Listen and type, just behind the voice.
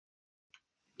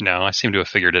No, I seem to have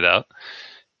figured it out.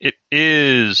 It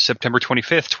is September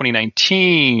 25th,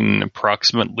 2019,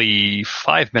 approximately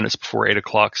 5 minutes before 8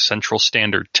 o'clock Central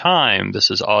Standard Time. This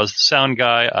is Oz the Sound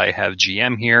Guy. I have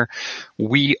GM here.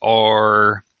 We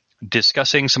are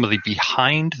discussing some of the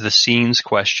behind-the-scenes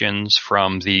questions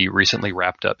from the recently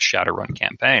wrapped-up Shadowrun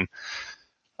campaign.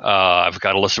 I've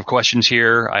got a list of questions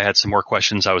here. I had some more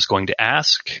questions I was going to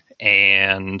ask,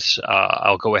 and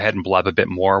I'll go ahead and blab a bit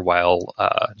more while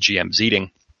GM's eating.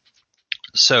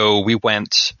 So we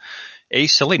went a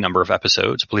silly number of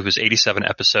episodes. I believe it was 87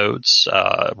 episodes,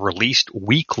 released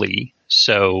weekly.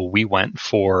 So we went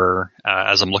for,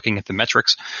 as I'm looking at the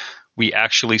metrics, we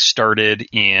actually started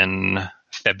in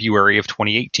February of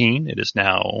 2018. It is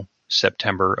now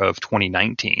September of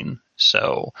 2019.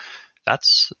 So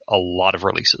that's a lot of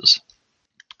releases.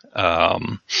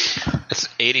 It's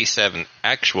 87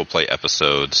 actual play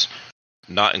episodes,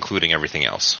 not including everything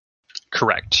else.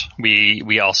 Correct.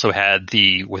 We also had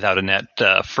the Without a Net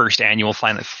first annual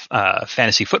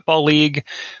Fantasy Football League.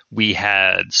 We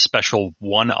had special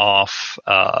one-off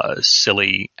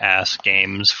silly-ass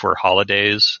games for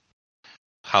holidays.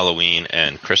 Halloween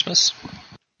and Christmas?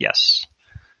 Yes.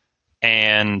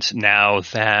 And now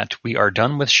that we are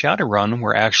done with Shadowrun,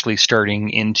 we're actually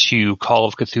starting into Call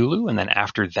of Cthulhu, and then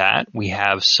after that, we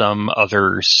have some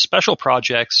other special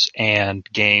projects and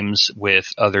games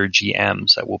with other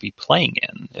GMs that we'll be playing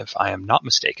in, if I am not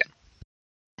mistaken.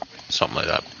 Something like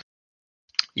that.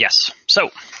 Yes.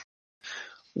 So,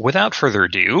 without further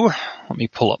ado, let me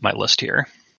pull up my list here.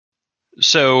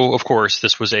 So, of course,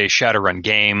 this was a Shadowrun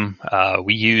game.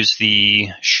 We used the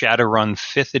Shadowrun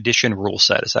 5th edition rule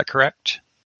set. Is that correct?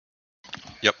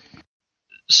 Yep.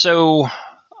 So,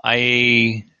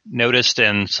 I noticed,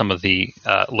 and some of the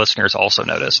listeners also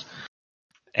noticed,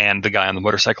 and the guy on the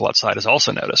motorcycle outside has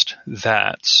also noticed,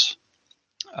 that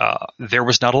there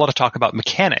was not a lot of talk about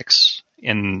mechanics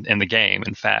in the game.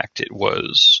 In fact, it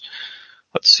was,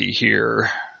 let's see here.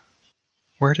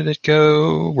 Where did it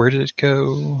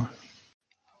go?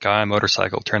 Guy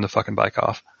motorcycle, turn the fucking bike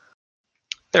off.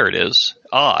 There it is.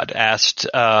 Odd asked,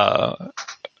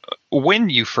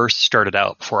 when you first started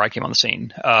out, before I came on the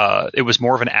scene, it was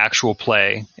more of an actual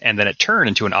play, and then it turned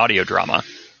into an audio drama.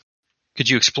 Could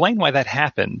you explain why that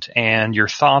happened, and your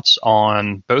thoughts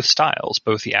on both styles,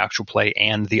 both the actual play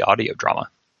and the audio drama?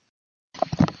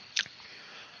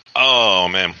 Oh,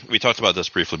 man. We talked about this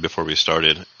briefly before we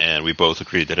started, and we both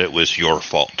agreed that it was your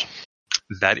fault.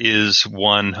 That is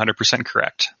 100%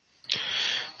 correct.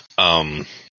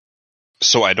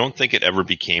 So I don't think it ever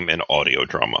became an audio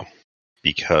drama,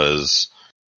 because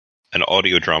an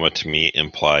audio drama to me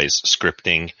implies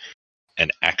scripting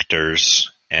and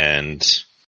actors and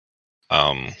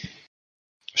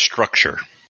structure.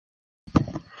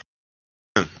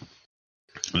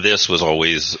 This was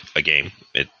always a game.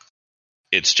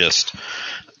 It's just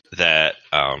that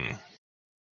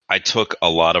I took a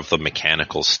lot of the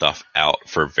mechanical stuff out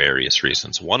for various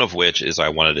reasons. One of which is I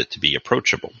wanted it to be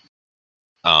approachable.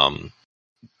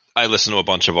 I listen to a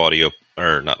bunch of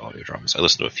not audio dramas. I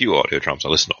listen to a few audio dramas. I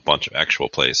listen to a bunch of actual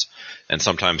plays. And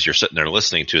sometimes you're sitting there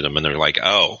listening to them and they're like,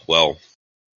 oh, well,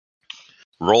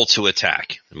 roll to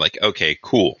attack. I'm like, okay,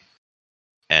 cool.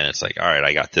 And it's like, all right,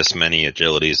 I got this many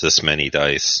agilities, this many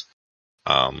dice.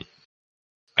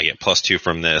 I get +2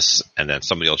 from this, and then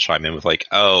somebody will chime in with like,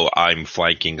 oh, I'm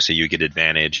flanking, so you get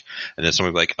advantage. And then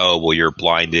somebody will be like, oh, well, you're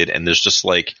blinded. And there's just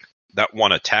like that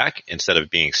one attack, instead of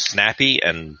being snappy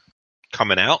and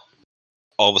coming out,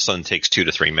 all of a sudden takes 2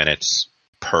 to 3 minutes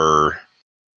per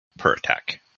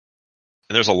attack.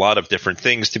 And there's a lot of different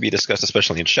things to be discussed,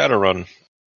 especially in Shadowrun,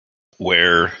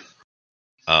 where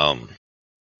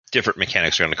different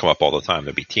mechanics are going to come up all the time.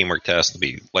 There'll be teamwork tests, there'll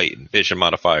be light and vision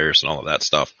modifiers, and all of that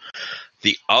stuff.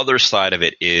 The other side of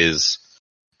it is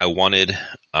I wanted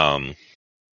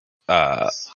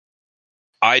I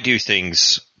do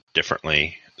things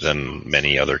differently than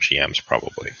many other GMs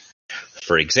probably.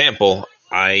 For example,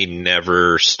 I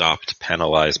never stopped to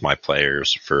penalize my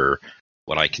players for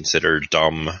what I consider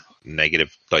dumb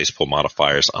negative dice pool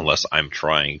modifiers unless I'm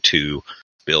trying to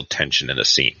build tension in a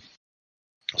scene.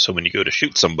 So when you go to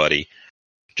shoot somebody,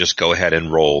 just go ahead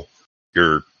and roll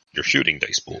your shooting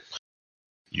dice pool.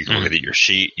 You can look at your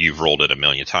sheet, you've rolled it a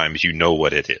million times, you know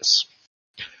what it is.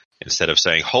 Instead of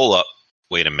saying, hold up,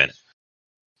 wait a minute,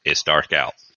 it's dark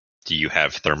out. Do you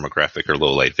have thermographic or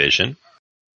low light vision?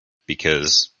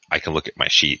 Because I can look at my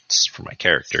sheets for my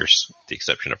characters, with the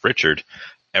exception of Richard,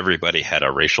 everybody had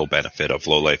a racial benefit of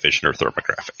low light vision or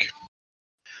thermographic.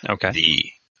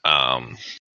 Okay.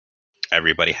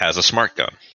 Everybody has a smart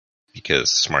gun,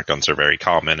 because smart guns are very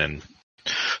common, and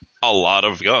a lot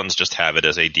of guns just have it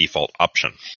as a default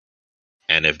option.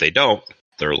 And if they don't,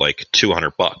 they're like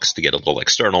 $200 to get a little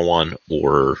external one,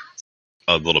 or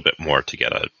a little bit more to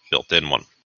get a built-in one.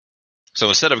 So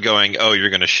instead of going, oh, you're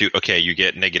going to shoot, okay, you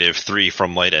get -3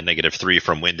 from light and -3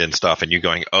 from wind and stuff, and you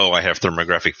going, oh, I have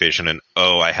thermographic vision, and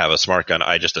oh, I have a smart gun,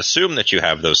 I just assume that you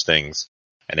have those things.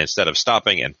 And instead of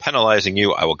stopping and penalizing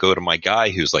you, I will go to my guy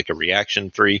who's like a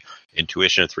reaction 3,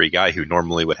 intuition 3 guy who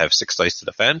normally would have 6 dice to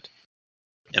defend,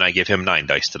 and I give him 9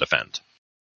 dice to defend.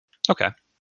 Okay.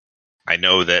 I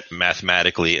know that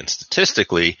mathematically and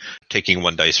statistically, taking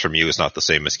 1 dice from you is not the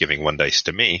same as giving 1 dice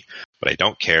to me, but I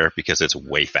don't care because it's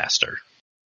way faster.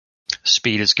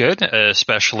 Speed is good,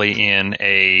 especially in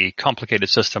a complicated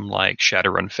system like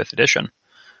Shadowrun 5th edition.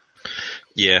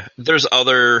 Yeah, there's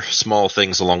other small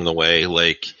things along the way,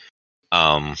 like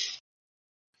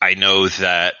I know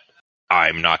that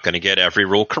I'm not going to get every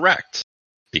rule correct,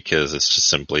 because it's just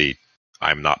simply,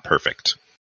 I'm not perfect.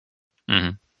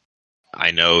 Mm-hmm.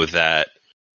 I know that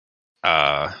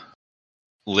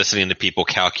listening to people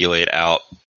calculate out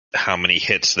how many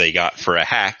hits they got for a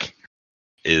hack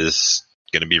is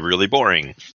going to be really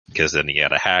boring, because then you got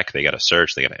to hack, they got to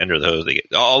search, they got to enter those, they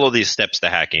get, all of these steps to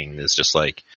hacking is just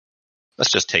like,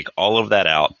 let's just take all of that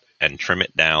out and trim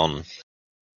it down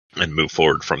and move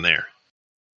forward from there.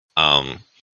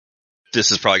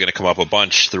 This is probably going to come up a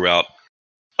bunch throughout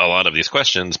a lot of these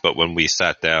questions, but when we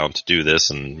sat down to do this,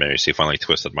 and Mary C finally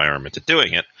twisted my arm into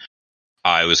doing it,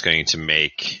 I was going to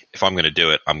make, if I'm going to do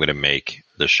it, I'm going to make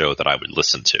the show that I would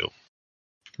listen to.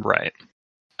 Right.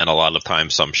 And a lot of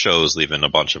times some shows leave in a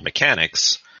bunch of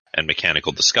mechanics and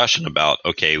mechanical discussion about,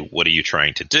 okay, what are you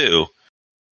trying to do?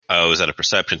 Oh, is that a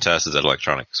perception test? Is that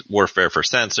electronic warfare for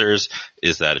sensors?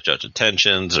 Is that a judge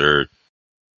intentions or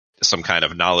some kind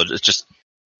of knowledge? It's just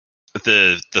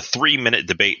the 3-minute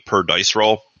debate per dice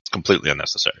roll is completely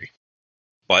unnecessary.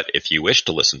 But if you wish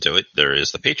to listen to it, there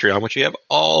is the Patreon, which you have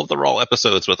all of the raw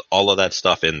episodes with all of that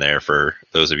stuff in there for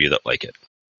those of you that like it.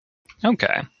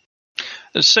 Okay.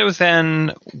 So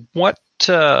then, what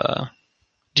do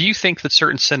you think that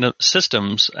certain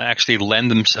systems actually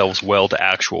lend themselves well to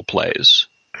actual plays?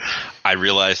 I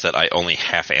realized that I only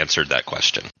half answered that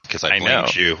question because I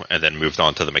blamed you and then moved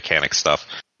on to the mechanic stuff.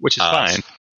 Which is fine.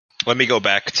 Let me go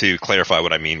back to clarify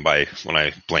what I mean by when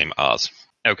I blame Oz.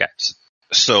 Okay.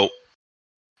 So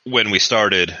when we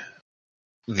started,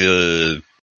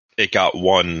 it got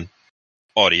 1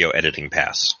 audio editing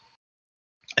pass.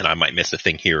 And I might miss a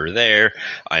thing here or there.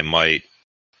 I might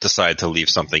decide to leave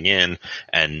something in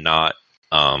and not,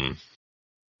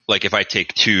 like if I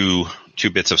take two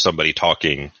bits of somebody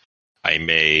talking, I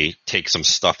may take some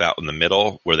stuff out in the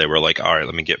middle where they were like, all right,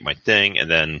 let me get my thing,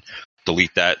 and then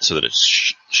delete that so that it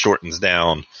shortens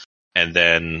down. And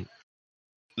then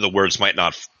the words might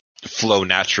not flow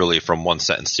naturally from one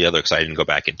sentence to the other because I didn't go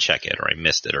back and check it, or I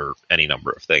missed it, or any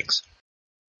number of things.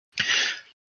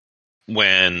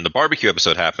 When the barbecue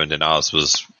episode happened and Oz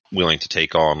was willing to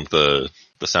take on the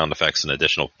sound effects and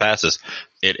additional passes,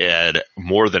 it had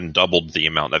more than doubled the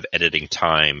amount of editing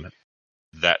time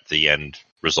that the end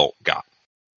result got.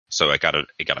 So it got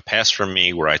a pass from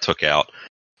me where I took out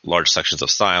large sections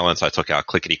of silence, I took out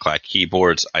clickety-clack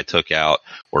keyboards, I took out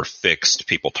or fixed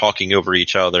people talking over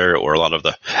each other, or a lot of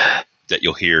the that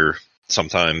you'll hear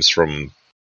sometimes from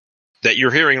that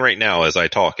you're hearing right now as I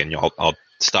talk, and I'll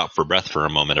stop for breath for a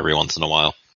moment every once in a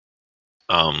while.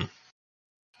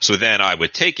 So then I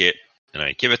would take it and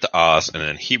I give it to Oz, and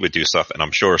then he would do stuff, and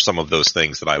I'm sure some of those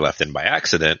things that I left in by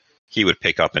accident, he would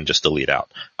pick up and just delete out.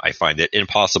 I find it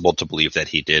impossible to believe that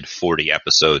he did 40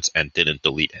 episodes and didn't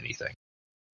delete anything.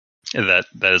 That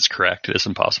is correct. It is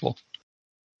impossible.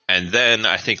 And then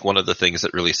I think one of the things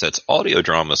that really sets audio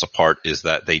dramas apart is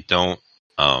that they don't,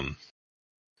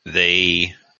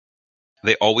 they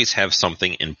always have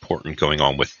something important going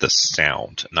on with the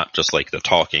sound, not just like the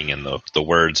talking and the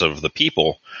words of the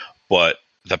people, but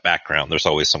the background. There's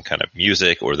always some kind of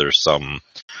music, or there's some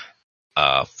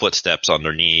footsteps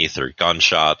underneath, or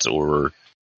gunshots, or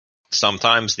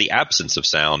sometimes the absence of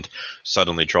sound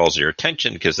suddenly draws your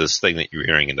attention because this thing that you're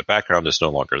hearing in the background is no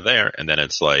longer there. And then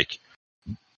it's like,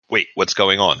 wait, what's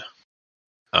going on?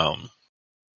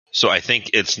 So I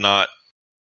think it's not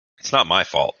my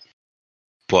fault,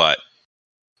 but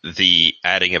the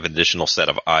adding of an additional set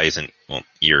of eyes and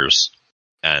ears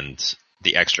and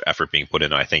the extra effort being put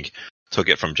in, I think, took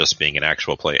it from just being an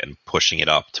actual play and pushing it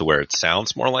up to where it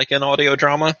sounds more like an audio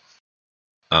drama.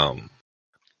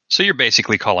 So you're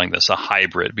basically calling this a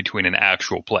hybrid between an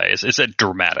actual play. It's a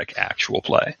dramatic actual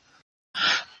play.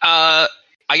 I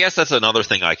guess that's another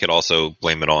thing I could also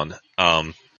blame it on.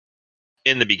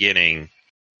 In the beginning,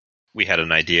 we had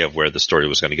an idea of where the story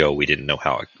was going to go. We didn't know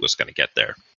how it was going to get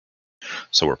there.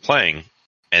 So we're playing,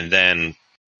 and then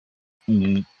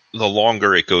the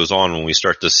longer it goes on, when we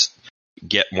start to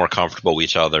get more comfortable with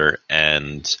each other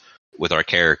and with our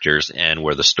characters and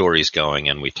where the story's going,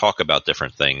 and we talk about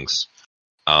different things,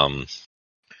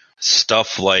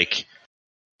 stuff like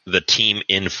the team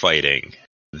infighting,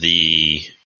 the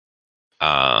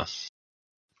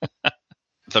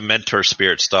mentor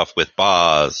spirit stuff with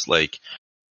Boz. Like,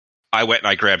 I went and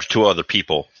I grabbed 2 other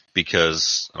people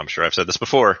because, I'm sure I've said this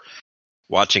before,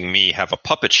 watching me have a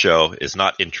puppet show is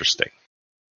not interesting,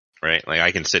 right? Like,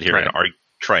 I can sit here and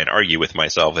try and argue with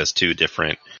myself as 2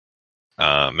 different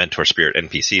mentor spirit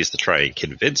NPCs to try and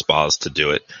convince Boz to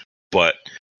do it, but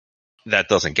that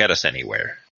doesn't get us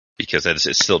anywhere because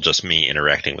it's still just me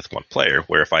interacting with one player.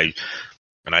 Where I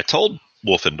told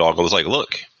Wolf and Dog, I was like,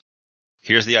 look,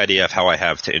 here's the idea of how I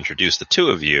have to introduce the 2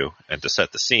 of you and to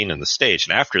set the scene and the stage,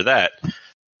 and after that,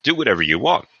 do whatever you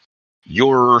want.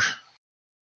 You're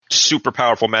super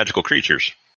powerful magical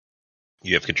creatures.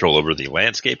 You have control over the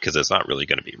landscape because it's not really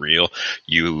going to be real.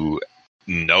 You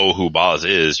know who Boz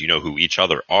is. You know who each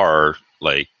other are.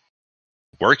 Like,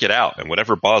 work it out. And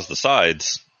whatever Boz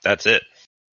decides, that's it.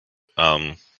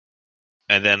 And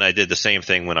then I did the same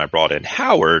thing when I brought in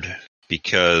Howard,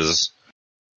 because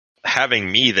having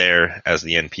me there as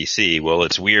the NPC, well,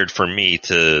 it's weird for me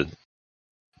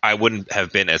I wouldn't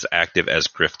have been as active as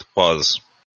Grift was,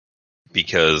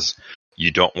 because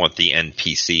you don't want the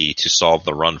NPC to solve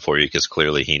the run for you, because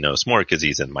clearly he knows more because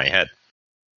he's in my head.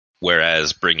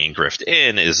 Whereas bringing Grift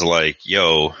in is like,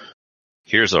 yo,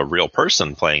 here's a real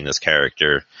person playing this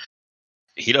character.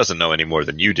 He doesn't know any more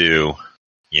than you do.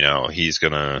 You know, he's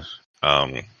going to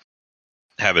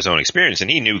have his own experience, and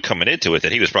he knew coming into it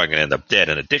that he was probably going to end up dead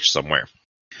in a ditch somewhere.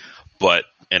 But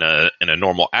in a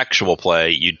normal actual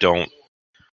play,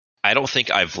 I don't think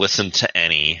I've listened to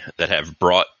any that have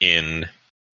brought in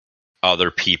other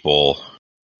people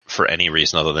for any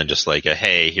reason other than just like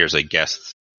hey, here's a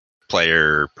guest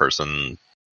player person,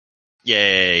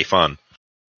 yay, fun,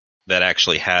 that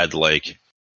actually had like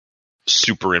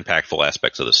super impactful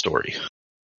aspects of the story.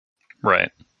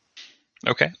 Right.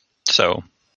 Okay. So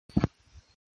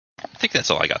I think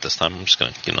that's all I got this time. I'm just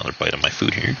going to get another bite of my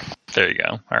food here. There you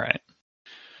go. All right.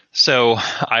 So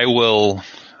I will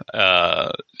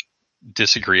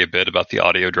disagree a bit about the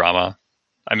audio drama.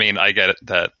 I mean, I get it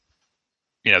that,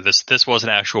 you know, this was an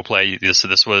actual play. This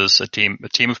was a team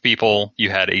of people.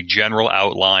 You had a general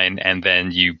outline, and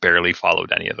then you barely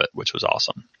followed any of it, which was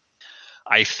awesome.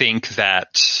 I think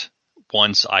that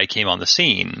once I came on the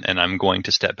scene, and I'm going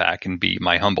to step back and be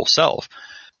my humble self,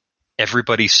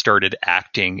 everybody started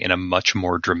acting in a much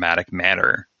more dramatic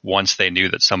manner once they knew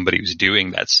that somebody was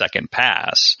doing that second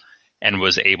pass and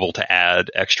was able to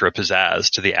add extra pizzazz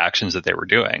to the actions that they were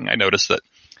doing. I noticed that,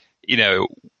 you know,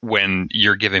 when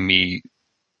you're giving me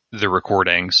the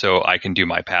recording so I can do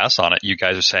my pass on it, you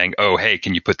guys are saying, oh, hey,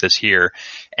 can you put this here?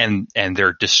 And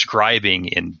they're describing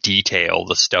in detail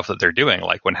the stuff that they're doing.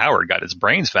 Like when Howard got his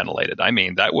brains ventilated. I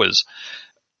mean, that was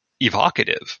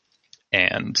evocative.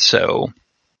 And so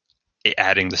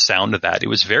adding the sound to that, it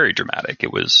was very dramatic.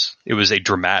 It was a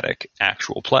dramatic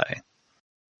actual play.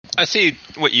 I see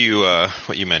what you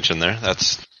mentioned there.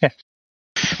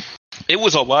 It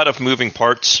was a lot of moving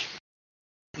parts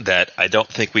that I don't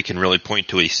think we can really point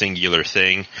to a singular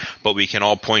thing, but we can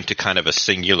all point to kind of a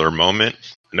singular moment.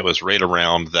 And it was right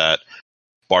around that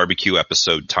barbecue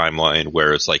episode timeline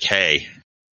where it's like, hey,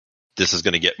 this is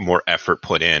going to get more effort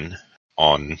put in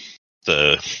on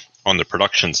the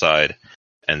production side.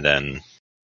 And then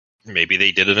maybe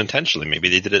they did it intentionally. Maybe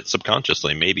they did it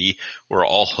subconsciously. Maybe we're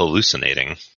all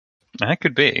hallucinating. That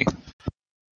could be.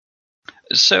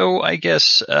 So I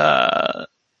guess,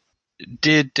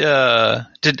 did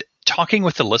talking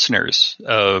with the listeners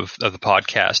of the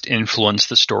podcast influence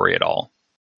the story at all?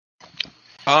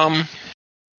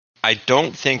 I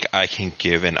don't think I can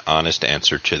give an honest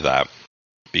answer to that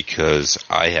because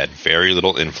I had very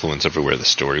little influence over where the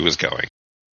story was going.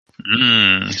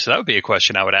 So that would be a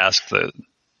question I would ask the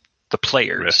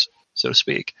players, so to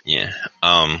speak. Yeah.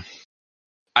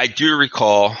 I do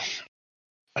recall,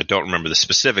 I don't remember the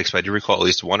specifics, but I do recall at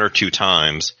least 1 or 2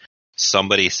 times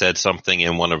somebody said something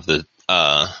in one of the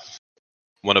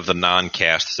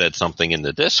non-cast said something in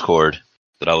the Discord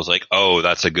that I was like, oh,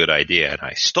 that's a good idea, and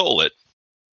I stole it.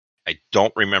 I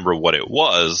don't remember what it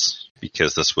was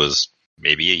because this was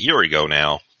maybe a year ago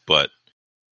now, but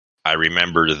I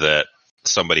remember that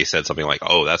somebody said something like,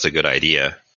 oh, that's a good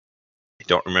idea. I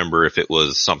don't remember if it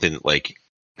was something that like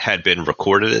had been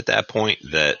recorded at that point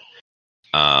that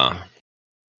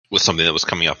was something that was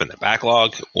coming up in the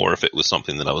backlog, or if it was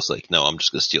something that I was like, no, I'm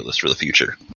just going to steal this for the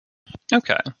future.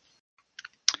 Okay.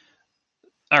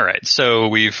 All right, so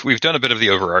we've done a bit of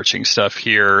the overarching stuff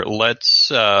here. Let's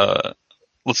get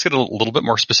a little bit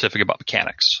more specific about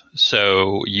mechanics.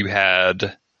 So you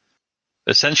had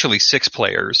essentially 6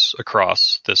 players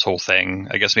across this whole thing.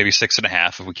 I guess maybe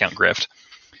 6.5 if we count Grift.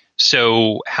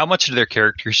 So how much of their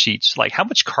character sheets, like how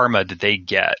much karma did they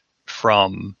get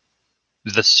from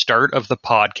the start of the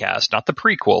podcast, not the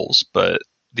prequels, but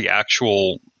the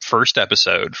actual first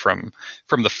episode, from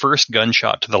the first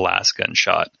gunshot to the last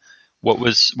gunshot? What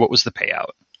was the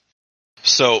payout?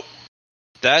 So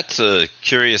that's a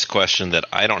curious question that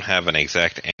I don't have an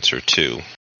exact answer to.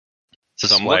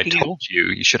 This is why I told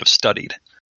you should have studied.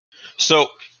 So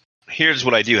here's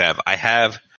what I do have. I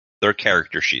have their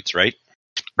character sheets, right?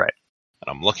 Right.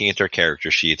 And I'm looking at their character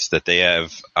sheets that they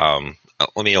have.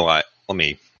 Let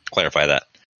me clarify that.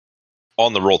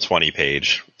 On the Roll20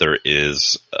 page, there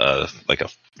is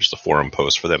just a forum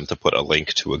post for them to put a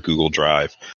link to a Google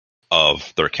Drive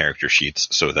of their character sheets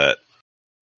so that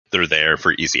they're there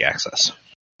for easy access.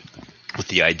 With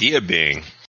the idea being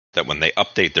that when they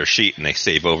update their sheet and they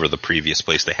save over the previous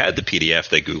place they had the PDF,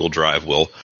 that Google Drive will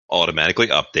automatically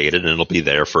update it and it'll be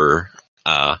there for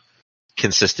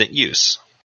consistent use.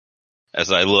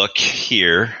 As I look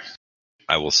here,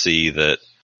 I will see that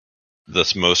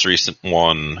this most recent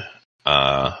one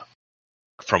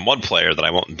from one player that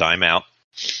I won't dime out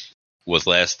was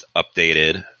last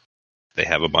updated. They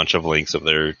have a bunch of links of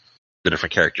the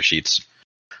different character sheets.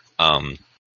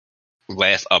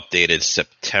 Last updated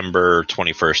September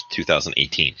 21st,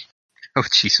 2018. Oh,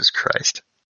 Jesus Christ.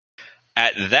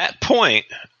 At that point,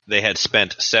 they had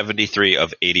spent 73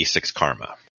 of 86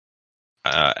 karma.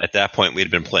 At that point,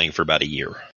 we'd been playing for about a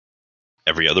year,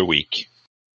 every other week.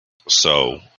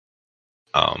 So,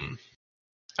 I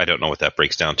don't know what that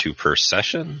breaks down to per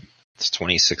session. It's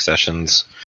 26 sessions.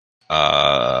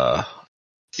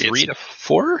 3 to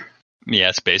 4? Yeah,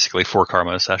 it's basically 4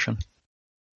 karma a session.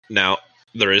 Now,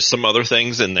 there is some other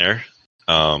things in there.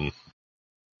 In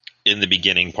the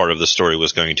beginning, part of the story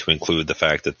was going to include the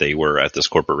fact that they were at this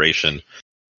corporation,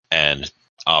 and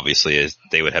obviously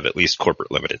they would have at least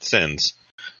corporate limited sins.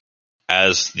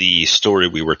 As the story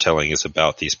we were telling is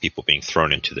about these people being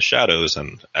thrown into the shadows,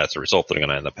 and as a result, they're going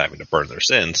to end up having to burn their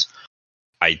sins,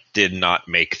 I did not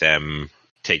make them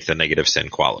take the negative sin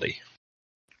quality.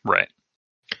 Right.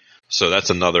 So that's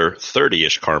another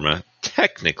 30-ish karma.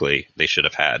 Technically, they should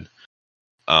have had.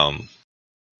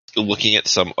 Looking at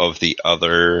some of the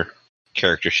other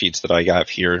character sheets that I have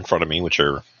here in front of me, which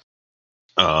are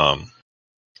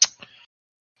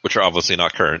obviously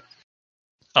not current.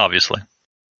 Obviously.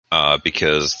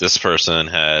 Because this person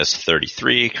has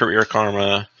 33 career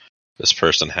karma. This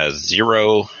person has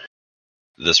 0.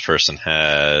 This person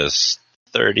has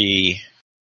 30.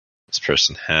 This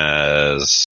person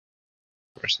has...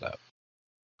 Where's that?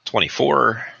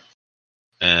 24.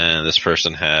 And this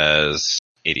person has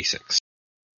 86.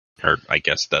 Or I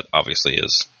guess that obviously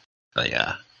is...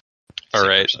 yeah. All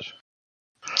right.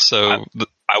 So...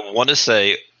 I want to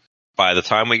say by the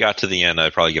time we got to the end,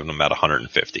 I'd probably given them about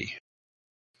 150.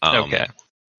 Okay.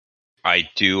 I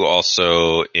do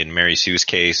also, in Mary Sue's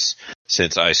case,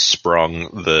 since I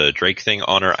sprung the Drake thing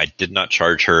on her, I did not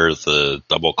charge her the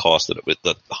double cost that it was,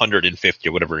 the 150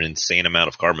 or whatever insane amount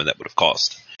of karma that would have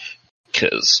cost.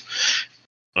 Because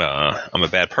I'm a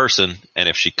bad person, and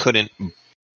if she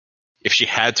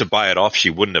had to buy it off,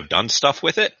 she wouldn't have done stuff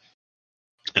with it.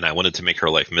 And I wanted to make her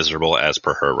life miserable as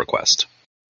per her request.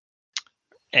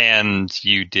 And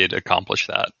you did accomplish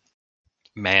that.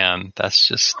 Man, that's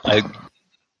just...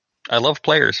 I love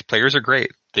players. Players are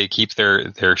great. They keep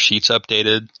their sheets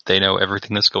updated. They know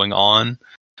everything that's going on.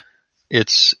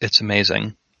 It's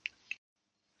amazing.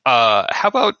 How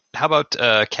about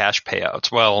cash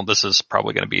payouts? Well, this is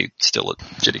probably going to be still a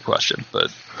shitty question,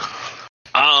 but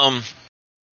I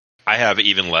have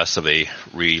even less of a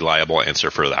reliable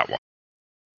answer for that one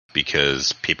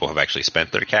because people have actually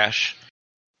spent their cash.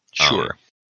 Sure.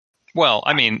 Well,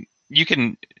 I mean, you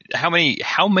can. How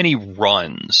many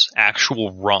runs,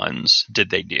 actual runs, did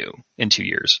they do in 2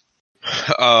 years?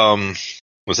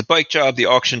 Was the bike job, the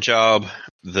auction job,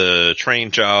 the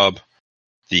train job,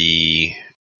 the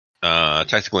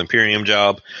Tactical Imperium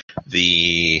job,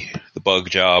 the bug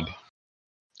job?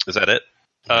 Is that it?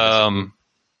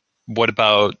 What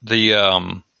about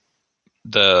the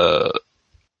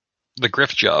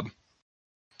grift job?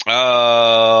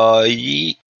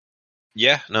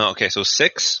 Yeah. No. Okay. So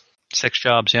 6. 6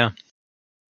 jobs, yeah.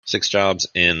 6 jobs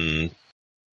in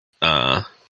a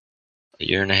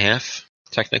year and a half,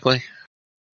 technically.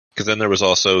 Because then there was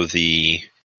also the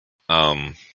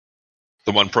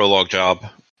one prologue job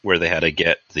where they had to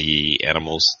get the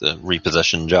animals, the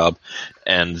repossession job,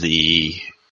 and the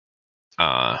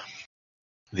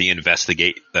the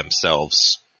investigate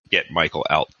themselves get Michael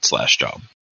out / job.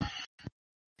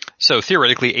 So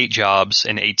theoretically, 8 jobs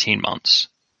in 18 months,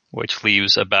 which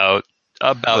leaves about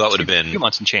that would have been 2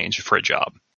 months and change for a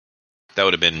job. That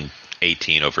would have been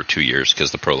 18 over 2 years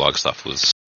because the prologue stuff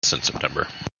was since September.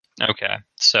 Okay,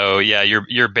 so yeah,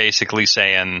 you're basically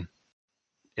saying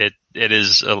it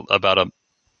is about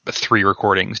 3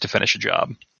 recordings to finish a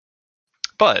job.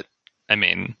 But I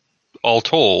mean, all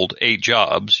told, 8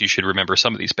 jobs. You should remember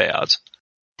some of these payouts.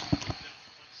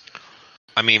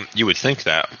 I mean, you would think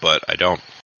that, but I don't.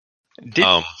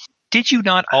 Did you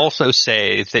not also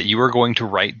say that you were going to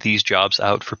write these jobs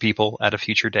out for people at a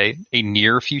future date, a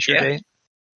near future date?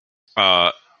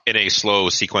 In a slow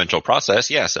sequential process,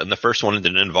 yes. And the first one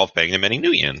didn't involve paying them any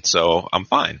new yen, so I'm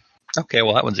fine. Okay,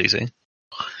 well, that one's easy.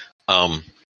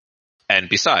 And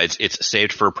besides, it's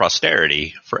saved for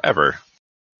posterity forever.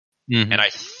 Mm-hmm. And I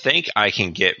think I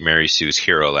can get Mary Sue's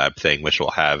Hero Lab thing, which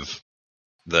will have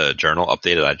the journal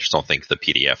updated. I just don't think the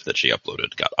PDF that she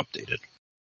uploaded got updated.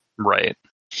 Right.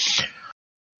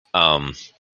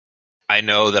 I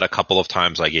know that a couple of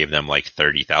times I gave them like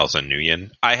 30,000 new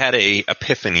yen. I had a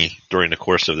epiphany during the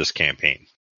course of this campaign.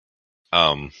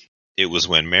 It was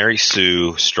when Mary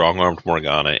Sue strong-armed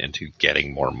Morgana into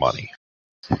getting more money.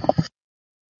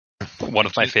 One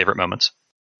of my favorite moments.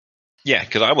 Yeah,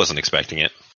 because I wasn't expecting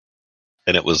it.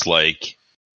 And it was like,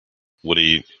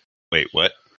 wait,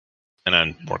 what? And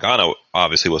then Morgana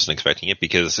obviously wasn't expecting it,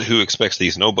 because who expects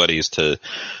these nobodies to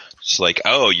just like,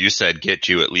 oh, you said get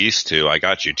you at least 2, I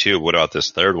got you 2, what about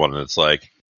this third one? And it's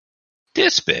like,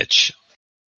 this bitch.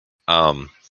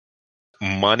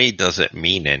 Money doesn't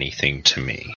mean anything to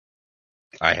me.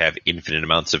 I have infinite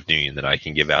amounts of new that I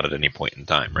can give out at any point in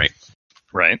time, right?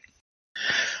 Right.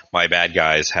 My bad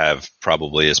guys have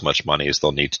probably as much money as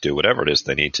they'll need to do whatever it is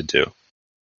they need to do.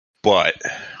 But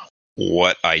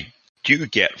what I do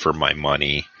get for my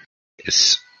money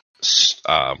is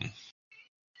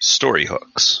story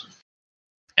hooks.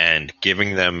 And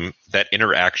giving them that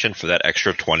interaction for that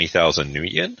extra 20,000 new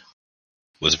yen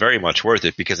was very much worth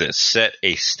it, because it set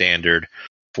a standard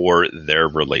for their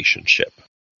relationship.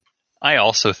 I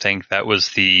also think that was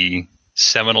the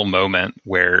seminal moment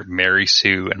where Mary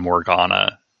Sue and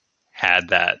Morgana had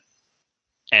that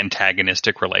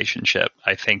antagonistic relationship.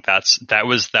 I think that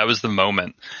was the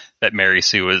moment that Mary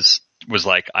Sue was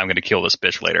like, I'm going to kill this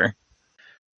bitch later.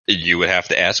 You would have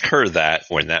to ask her that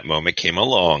when that moment came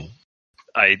along.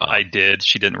 I did.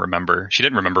 She didn't remember. She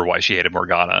didn't remember why she hated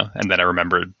Morgana, and then I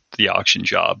remembered the auction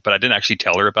job. But I didn't actually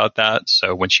tell her about that.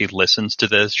 So when she listens to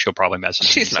this, she'll probably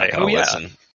message me and say, "Oh yeah."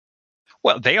 Listen.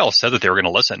 Well, they all said that they were going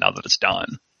to listen now that it's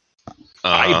done.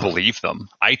 I believe them.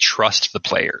 I trust the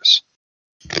players.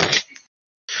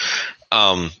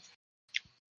 I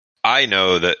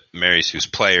know that Mary Sue's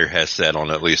player has said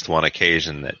on at least one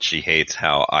occasion that she hates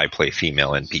how I play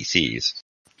female NPCs.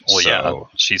 Well, yeah,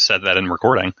 she said that in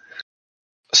recording.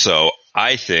 So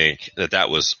I think that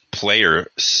was player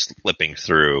slipping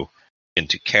through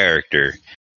into character,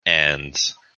 and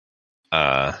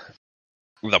the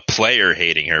player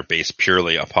hating her based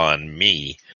purely upon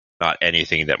me, not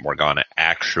anything that Morgana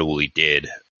actually did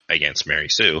against Mary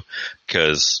Sue.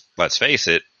 Because, let's face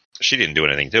it, she didn't do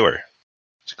anything to her.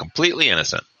 She's completely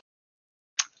innocent.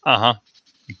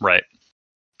 Right.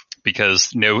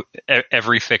 Because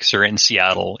every fixer in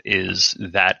Seattle is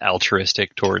that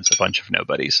altruistic towards a bunch of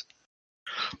nobodies.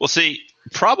 Well, see,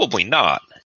 probably not.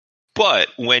 But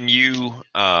when you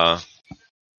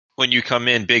come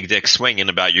in big dick swinging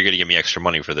about you're going to give me extra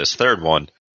money for this third one,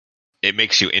 it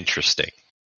makes you interesting,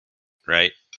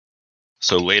 right?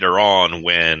 So later on,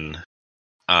 when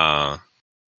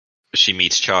she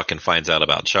meets Chuck and finds out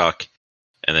about Chuck,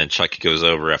 and then Chuck goes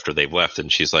over after they've left,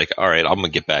 and she's like, all right, I'm going to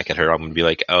get back at her. I'm going to be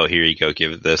like, oh, here you go,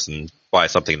 give it this, and buy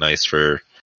something nice for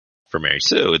Mary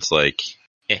Sue. It's like,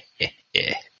 And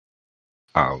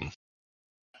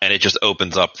it just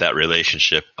opens up that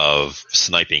relationship of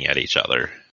sniping at each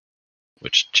other,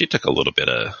 which she took a little bit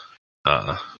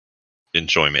of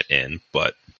enjoyment in,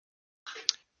 but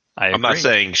I'm not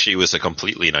saying she was a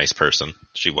completely nice person.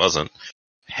 She wasn't.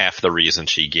 Half the reason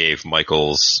she gave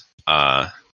Michael's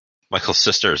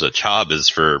sisters a job is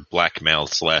for blackmail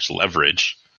 /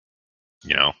 leverage.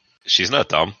 You know, she's not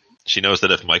dumb. She knows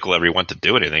that if Michael ever went to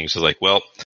do anything, she's like, well,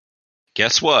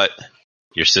 guess what?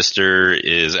 Your sister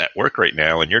is at work right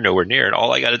now and you're nowhere near, and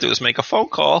all I got to do is make a phone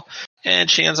call, and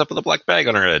she ends up with a black bag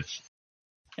on her head.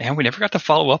 And we never got to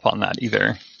follow up on that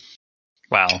either.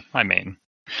 Well, I mean,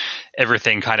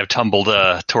 everything kind of tumbled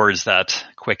towards that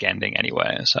quick ending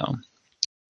anyway, so...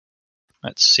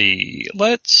 Let's see.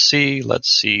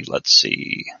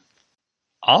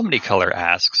 Omnicolor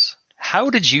asks, How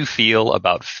did you feel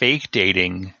about fake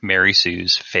dating Mary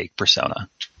Sue's fake persona?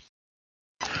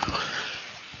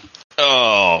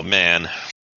 Oh, man.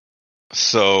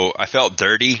 So I felt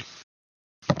dirty.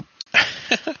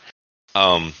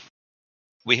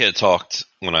 We had talked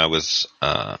when I was,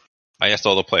 I asked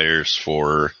all the players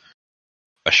for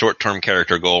a short-term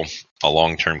character goal, a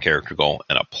long-term character goal,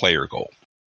 and a player goal.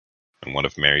 And one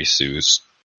of Mary Sue's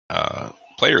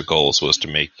player goals was to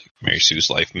make Mary Sue's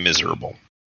life miserable.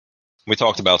 We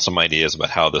talked about some ideas about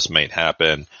how this might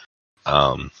happen.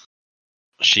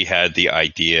 She had the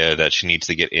idea that she needs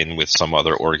to get in with some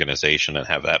other organization and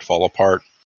have that fall apart.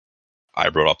 I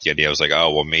brought up the idea. I was like,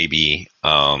 oh, well, maybe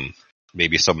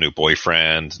some new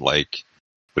boyfriend. Like,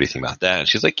 what do you think about that? And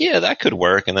she's like, yeah, that could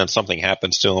work. And then something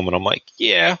happens to him, and I'm like,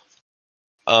 yeah.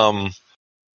 And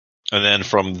then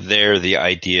from there, the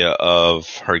idea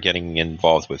of her getting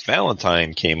involved with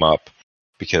Valentine came up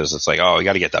because it's like, oh, we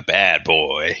got to get the bad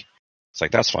boy. It's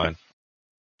like, that's fine.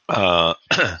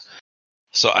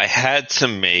 So I had to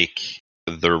make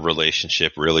the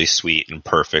relationship really sweet and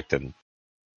perfect and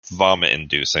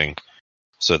vomit-inducing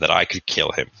so that I could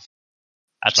kill him.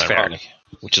 That's fair.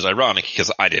 Which is ironic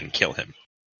because I didn't kill him.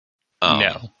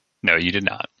 No, you did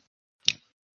not.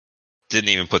 Didn't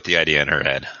even put the idea in her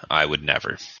head. I would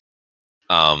never.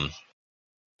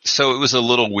 So it was a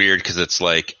little weird because it's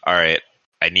like, all right,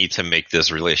 I need to make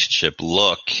this relationship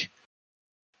look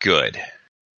good.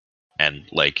 And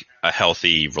like a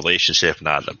healthy relationship,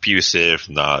 not abusive,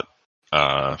 not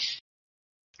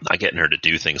getting her to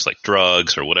do things like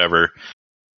drugs or whatever.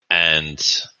 And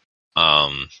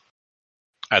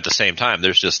at the same time,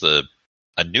 there's just a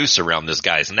noose around this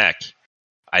guy's neck.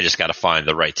 I just got to find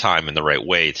the right time and the right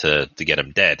way to get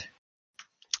him dead.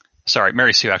 Sorry,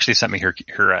 Mary Sue actually sent me her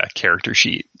character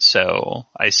sheet. So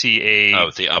I see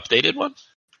the updated one?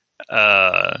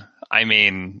 I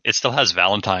mean, it still has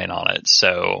Valentine on it,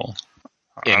 so...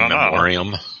 In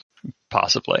memoriam.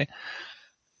 Possibly.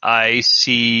 I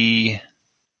see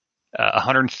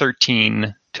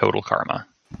 113 total karma.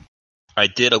 I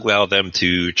did allow them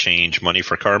to change money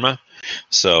for karma,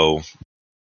 so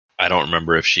I don't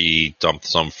remember if she dumped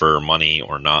some for money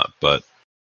or not, but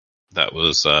that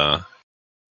was on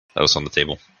the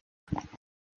table.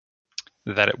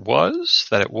 That it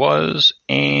was,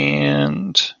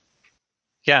 and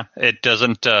yeah, it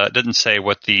didn't say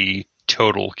what the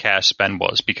total cash spend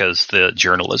was because the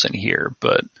journal isn't here,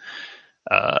 but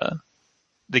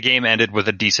the game ended with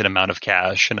a decent amount of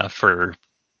cash, enough for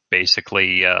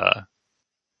basically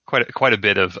quite a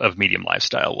bit of medium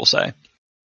lifestyle, we'll say.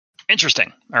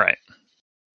 Interesting. All right.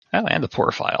 Oh, and the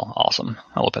poor file. Awesome.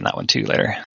 I'll open that one too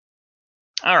later.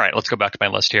 All right, let's go back to my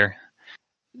list here.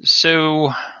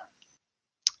 So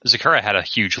Zakura had a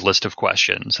huge list of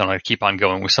questions. I'm going to keep on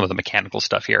going with some of the mechanical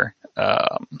stuff here.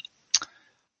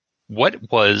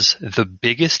 What was the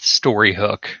biggest story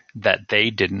hook that they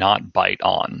did not bite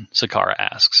on? Zakara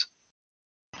asks.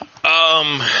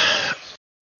 I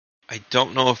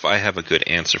don't know if I have a good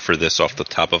answer for this off the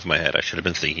top of my head. I should have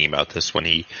been thinking about this when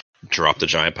he dropped a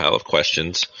giant pile of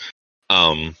questions.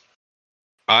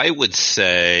 I would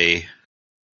say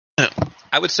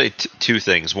two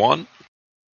things. One,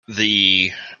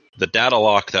 the data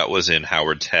lock that was in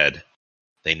Howard's head,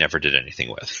 they never did anything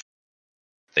with.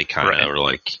 They kind of were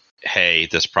like, hey,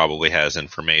 this probably has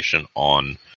information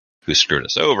on who screwed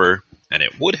us over, and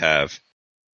it would have,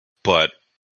 but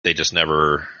they just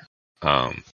never,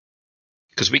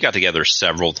 because we got together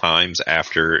several times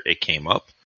after it came up,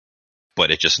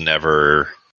 but it just nobody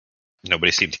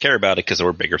seemed to care about it because there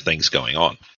were bigger things going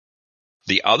on.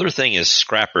 The other thing is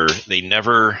Scrapper, they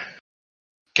never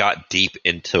got deep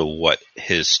into what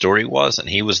his story was, and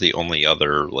he was the only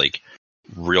other, like,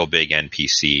 real big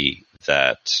NPC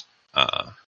that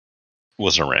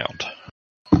was around.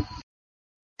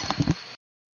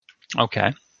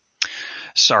 Okay.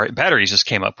 Sorry, Batteries just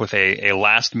came up with a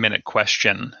last-minute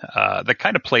question that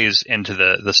kind of plays into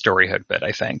the story hook bit,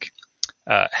 I think.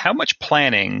 How much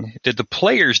planning did the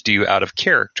players do out of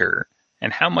character,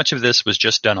 and how much of this was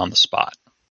just done on the spot?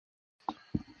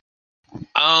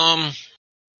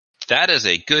 That is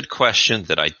a good question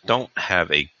that I don't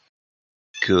have a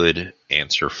good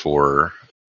answer for,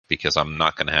 because I'm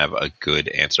not going to have a good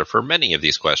answer for many of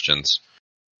these questions.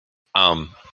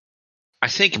 I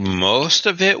think most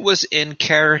of it was in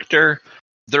character.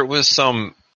 There was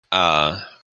some...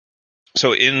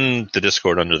 So in the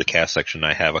Discord under the cast section,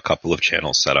 I have a couple of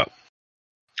channels set up.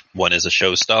 One is a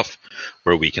show stuff,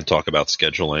 where we can talk about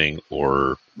scheduling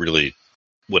or really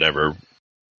whatever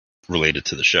related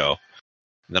to the show.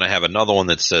 And then I have another one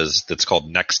that's called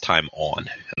Next Time On.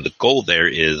 And the goal there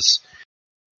is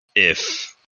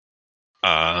if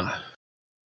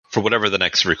for whatever the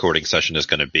next recording session is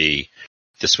going to be.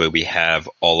 This way we have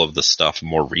all of the stuff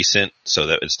more recent so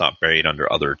that it's not buried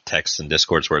under other texts and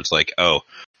discords where it's like, oh,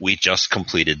 we just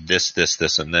completed this,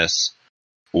 and this.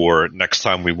 Or next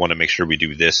time we want to make sure we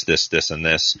do this, and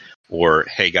this. Or,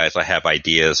 hey guys, I have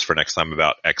ideas for next time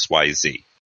about X, Y, Z.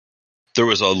 There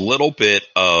was a little bit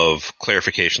of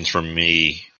clarifications from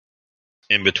me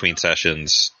in between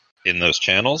sessions in those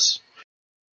channels,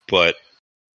 but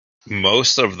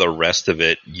most of the rest of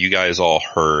it, you guys all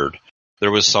heard. There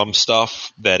was some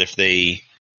stuff that if they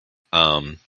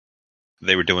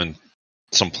were doing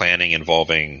some planning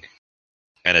involving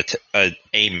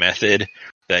a method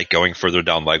that going further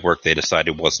down legwork they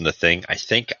decided wasn't a thing. I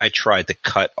think I tried to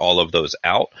cut all of those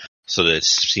out so that it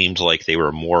seemed like they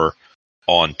were more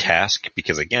on task,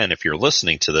 because again, if you're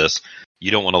listening to this, you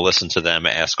don't want to listen to them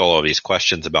ask all of these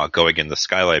questions about going in the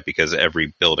skylight, because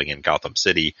every building in Gotham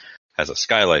City has a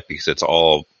skylight, because it's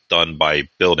all done by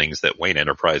buildings that Wayne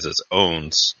Enterprises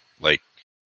owns,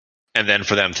 and then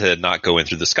for them to not go in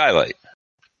through the skylight.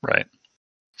 Right.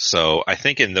 So I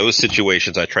think in those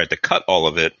situations I tried to cut all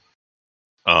of it.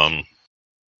 But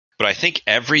I think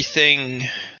everything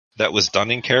that was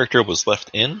done in character was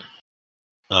left in.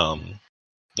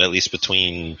 At least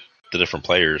between the different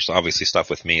players. Obviously stuff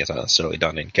with me is not necessarily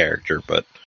done in character, but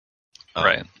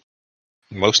right.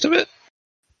 Most of it.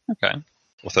 Okay.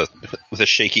 With a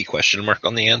shaky question mark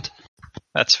on the end.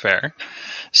 That's fair.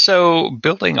 So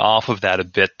building off of that a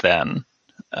bit then,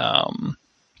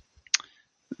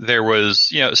 there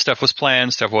was, stuff was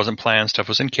planned, stuff wasn't planned, stuff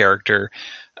was in character.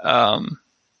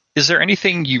 Is there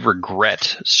anything you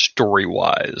regret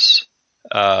story-wise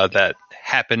that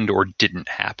happened or didn't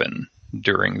happen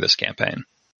during this campaign?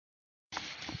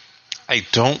 I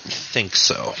don't think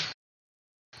so.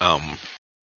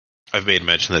 I've made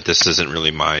mention that this isn't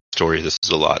really my story. This is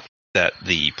a lot that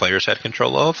the players had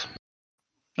control of.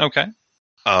 Okay.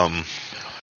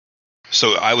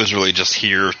 So I was really just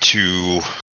here to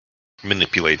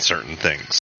manipulate certain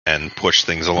things and push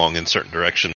things along in certain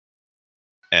directions.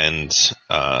 And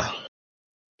I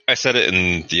said it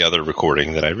in the other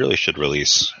recording that I really should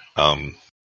release. I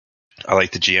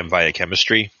like to GM via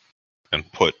chemistry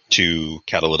and put two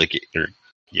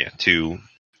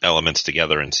elements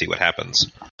together and see what happens.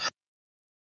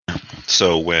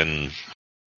 So when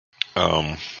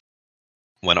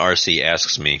RC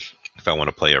asks me if I want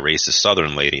to play a racist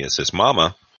Southern lady as his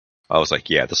mama, I was like,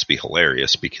 yeah, this would be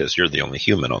hilarious because you're the only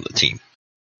human on the team.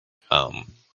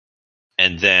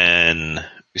 And then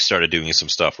we started doing some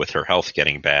stuff with her health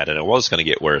getting bad, and it was going to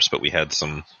get worse, but we had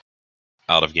some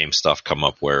out-of-game stuff come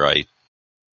up where I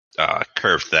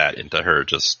curved that into her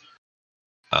just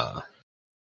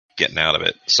getting out of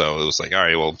it. So it was like, all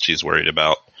right, well, she's worried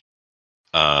about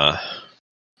her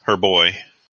boy,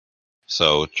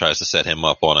 so tries to set him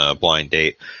up on a blind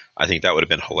date. I think that would have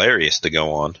been hilarious to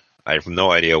go on. I have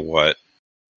no idea what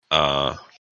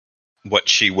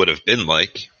she would have been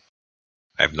like.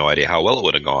 I have no idea how well it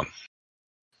would have gone,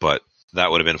 but that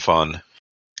would have been fun.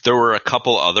 There were a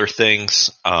couple other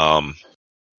things.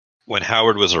 When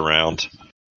Howard was around,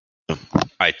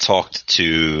 I talked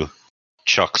to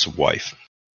Chuck's wife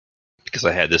because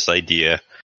I had this idea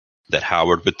that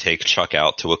Howard would take Chuck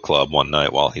out to a club one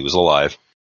night while he was alive,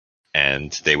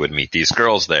 and they would meet these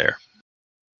girls there.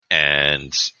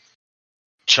 And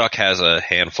Chuck has a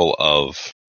handful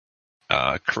of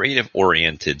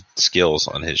creative-oriented skills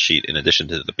on his sheet in addition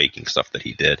to the baking stuff that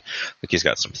he did. Like, he's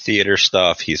got some theater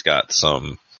stuff. He's got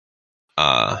some...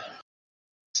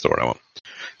 what's the word I want?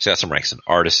 He's got some ranks in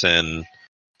artisan,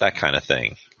 that kind of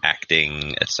thing,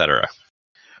 acting, etc.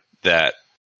 That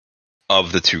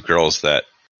of the two girls that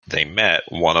they met,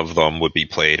 one of them would be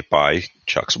played by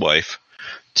Chuck's wife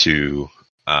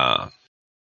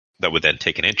that would then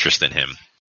take an interest in him.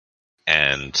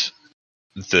 And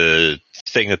the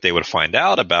thing that they would find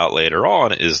out about later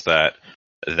on is that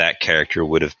character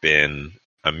would have been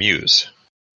a muse.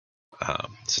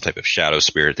 It's a type of shadow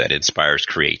spirit that inspires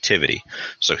creativity.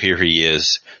 So here he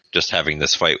is just having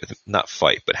this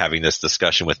having this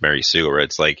discussion with Mary Sue where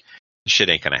it's like, shit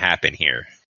ain't gonna happen here.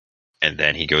 And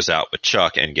then he goes out with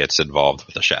Chuck and gets involved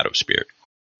with a shadow spirit.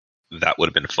 That would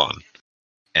have been fun.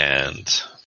 And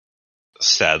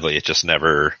sadly, it just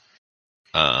never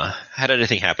had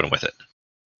anything happen with it.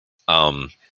 On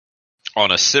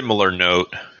a similar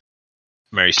note,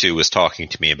 Mary Sue was talking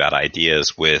to me about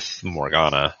ideas with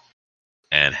Morgana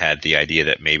and had the idea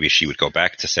that maybe she would go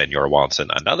back to Senor Watson,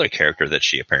 another character that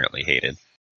she apparently hated,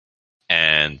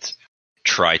 and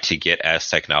try to get As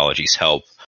Technology's help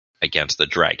against the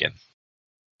dragon.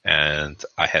 And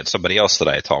I had somebody else that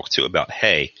I had talked to about,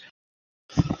 hey,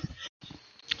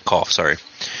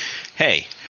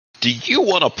 Do you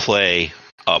want to play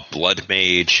a blood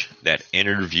mage that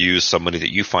interviews somebody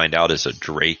that you find out is a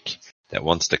Drake that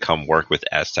wants to come work with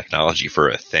Az Technology for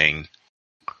a thing?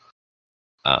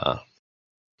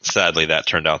 Sadly, that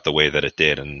turned out the way that it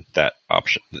did, and that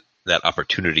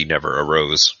opportunity never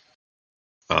arose.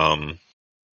 And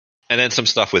then some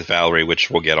stuff with Valerie, which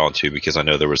we'll get onto because I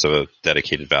know there was a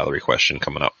dedicated Valerie question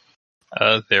coming up.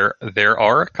 There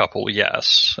are a couple,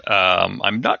 yes.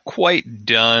 I'm not quite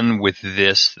done with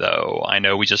this, though. I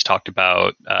know we just talked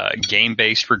about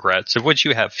game-based regrets, of which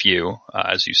you have few.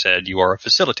 As you said, you are a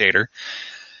facilitator.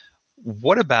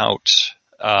 What about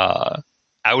out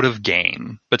of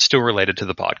game, but still related to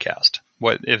the podcast?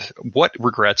 What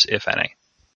regrets, if any?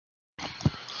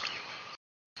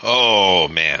 Oh,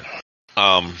 man.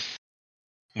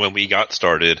 When we got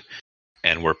started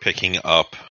and we're picking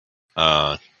up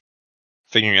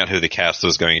figuring out who the cast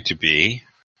was going to be,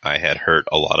 I had hurt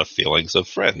a lot of feelings of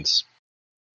friends.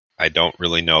 I don't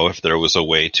really know if there was a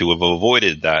way to have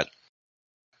avoided that.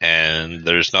 And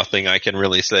there's nothing I can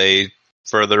really say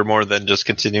further more than just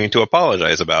continuing to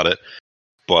apologize about it.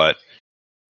 But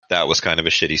that was kind of a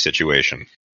shitty situation.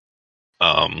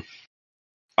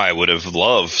 I would have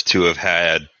loved to have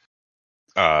had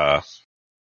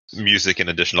music and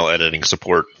additional editing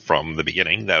support from the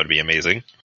beginning. That would be amazing.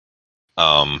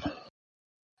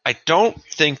 I don't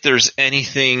think there's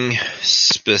anything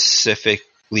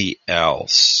specifically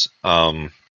else.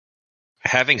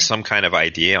 Having some kind of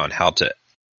idea on how to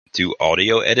do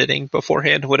audio editing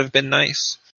beforehand would have been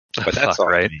nice. But that's all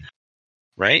right.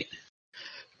 Right?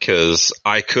 Because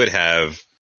I have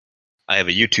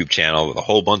a YouTube channel with a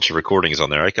whole bunch of recordings on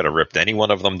there. I could have ripped any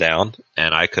one of them down,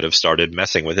 and I could have started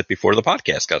messing with it before the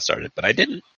podcast got started, but I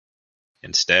didn't.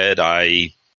 Instead,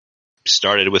 I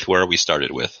started with where we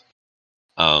started with.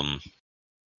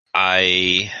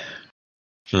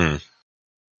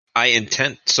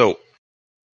 So,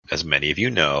 as many of you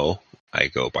know, I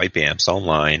go by BAMS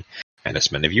Online, and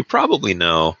as many of you probably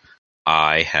know,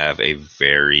 I have a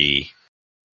very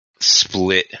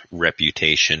split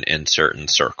reputation in certain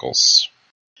circles.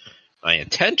 I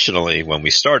intentionally, when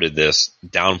we started this,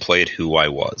 downplayed who I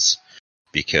was,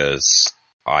 because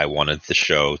I wanted the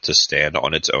show to stand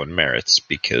on its own merits,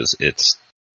 because it's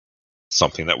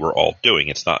something that we're all doing.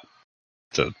 It's not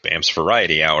the BAMS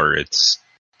Variety Hour, it's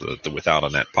the Without a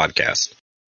Net podcast.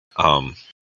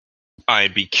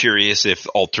 I'd be curious if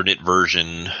alternate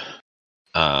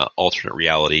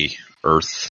reality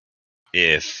Earth,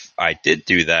 if I did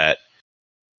do that,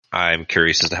 I'm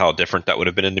curious as to how different that would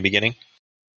have been in the beginning.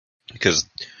 Because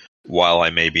while I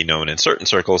may be known in certain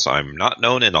circles, I'm not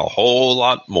known in a whole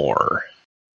lot more.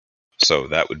 So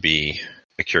that would be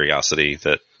a curiosity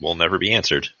that will never be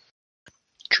answered.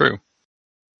 True.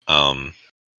 I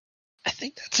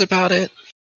think that's about it.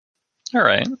 All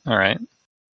right.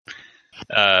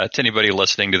 To anybody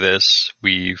listening to this,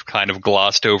 we've kind of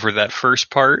glossed over that first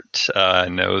part. I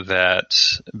know that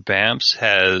BAMS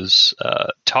has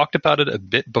talked about it a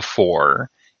bit before,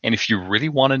 and if you really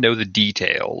want to know the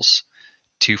details,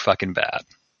 too fucking bad.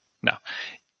 No.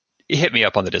 Hit me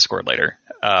up on the Discord later.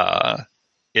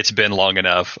 It's been long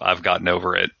enough. I've gotten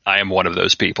over it. I am one of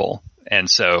those people. And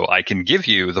so I can give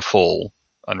you the full,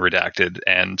 unredacted,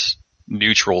 and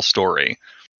neutral story.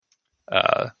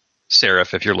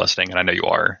 Seraph, if you're listening, and I know you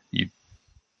are, you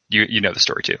know the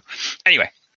story too.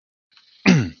 Anyway,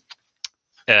 and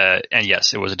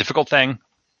yes, it was a difficult thing,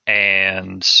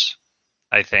 and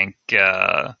I think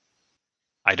I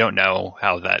don't know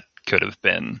how that could have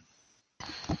been.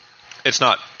 It's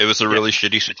not. It was a really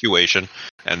shitty situation,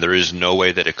 and there is no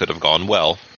way that it could have gone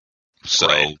well. So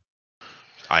right.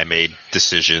 I made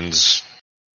decisions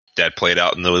that played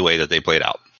out in the way that they played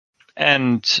out.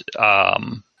 And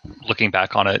looking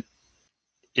back on it,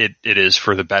 it is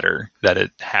for the better that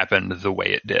it happened the way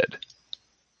it did.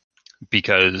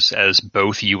 Because as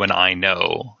both you and I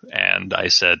know, and I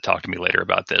said, talk to me later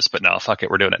about this, but no, fuck it,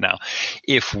 we're doing it now.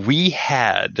 If we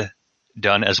had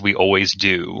done as we always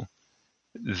do,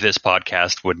 this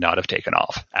podcast would not have taken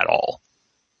off at all.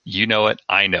 You know it,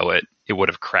 I know it. It would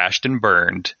have crashed and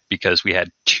burned because we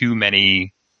had too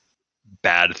many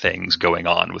bad things going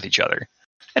on with each other.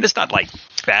 And it's not like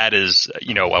bad as,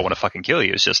 I want to fucking kill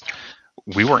you. It's just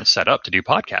we weren't set up to do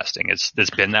podcasting. It's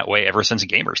been that way ever since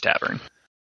Gamers Tavern.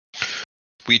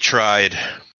 We tried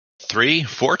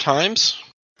 3-4 times?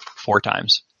 4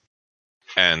 times.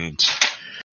 And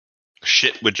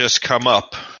shit would just come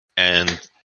up and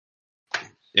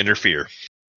interfere.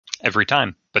 Every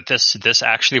time. But this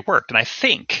actually worked. And I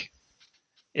think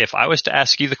if I was to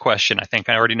ask you the question, I think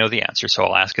I already know the answer, so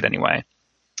I'll ask it anyway.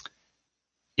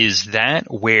 Is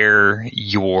that where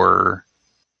your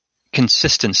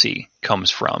consistency comes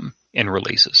from in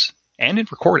releases and in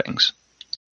recordings?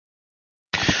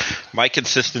 My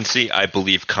consistency, I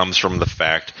believe, comes from the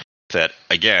fact that,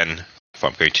 again, if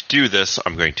I'm going to do this,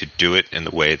 I'm going to do it in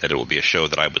the way that it will be a show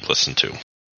that I would listen to.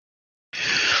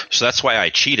 So that's why I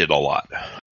cheated a lot.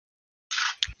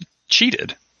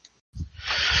 Cheated?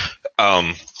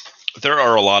 There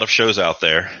are a lot of shows out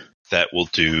there that will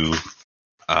do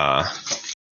the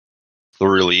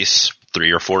release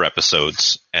 3 or 4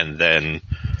 episodes, and then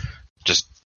just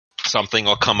something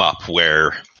will come up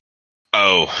where,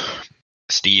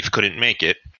 Steve couldn't make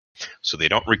it, so they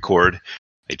don't record.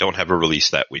 They don't have a release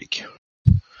that week.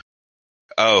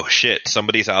 Oh, shit,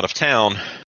 somebody's out of town.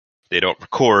 They don't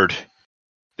record.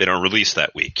 They don't release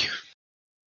that week.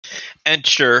 And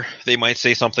sure, they might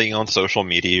say something on social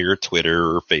media or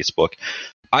Twitter or Facebook.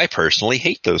 I personally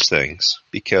hate those things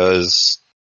because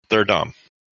they're dumb.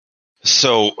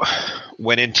 So,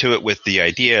 went into it with the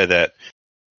idea that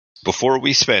before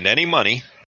we spend any money,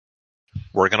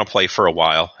 we're going to play for a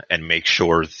while and make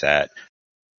sure that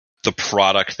the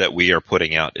product that we are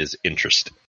putting out is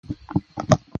interesting.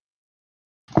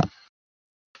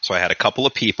 So I had a couple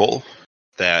of people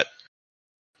that,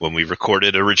 when we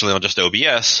recorded originally on just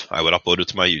OBS, I would upload it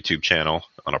to my YouTube channel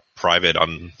on a private,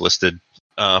 unlisted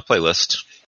playlist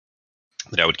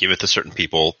that I would give it to certain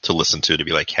people to listen to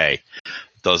be like, hey,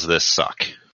 does this suck?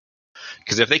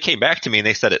 Because if they came back to me and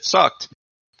they said it sucked,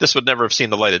 this would never have seen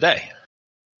the light of day.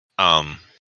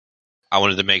 I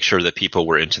wanted to make sure that people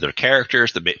were into their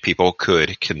characters, that people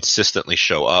could consistently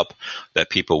show up, that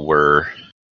people were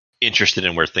interested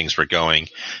in where things were going,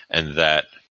 and that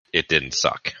it didn't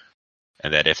suck.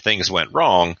 And that if things went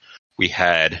wrong, we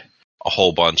had a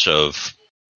whole bunch of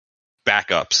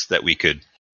backups that we could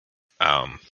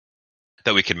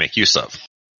make use of.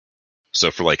 So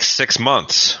for like 6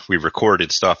 months, we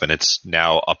recorded stuff, and it's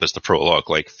now up as the prologue,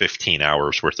 like 15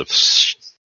 hours worth of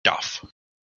stuff.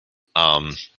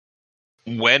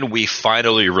 When we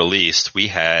finally released, we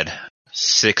had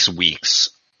 6 weeks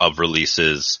of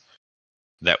releases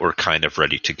that were kind of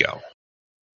ready to go.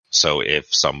 So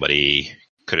if somebody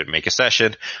couldn't make a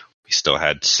session, we still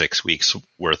had 6 weeks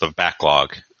worth of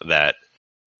backlog that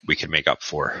we could make up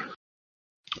for.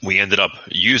 We ended up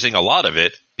using a lot of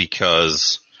it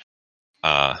because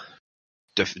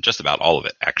just about all of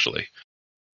it, actually.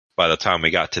 By the time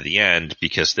we got to the end,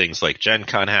 because things like Gen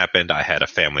Con happened, I had a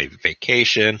family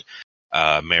vacation.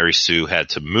 Mary Sue had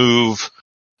to move.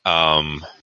 I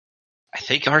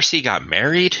think RC got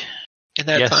married in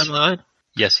that timeline.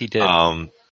 Yes, he did.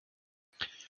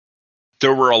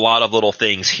 There were a lot of little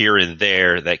things here and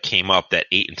there that came up that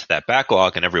ate into that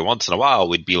backlog, and every once in a while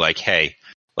we'd be like, hey,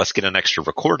 let's get an extra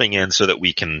recording in so that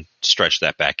we can stretch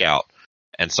that back out.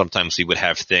 And sometimes we would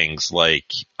have things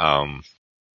like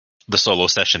the solo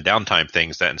session downtime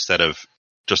things that instead of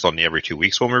just on the every 2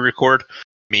 weeks when we record,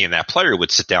 me and that player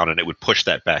would sit down and it would push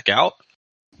that back out.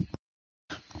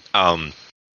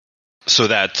 So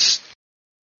that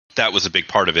was a big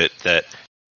part of it, that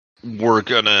we're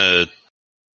gonna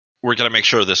make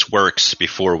sure this works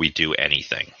before we do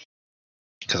anything.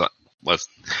 Because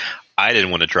I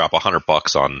didn't want to drop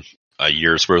 $100 on a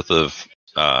year's worth of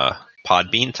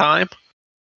Podbean time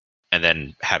and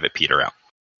then have it peter out.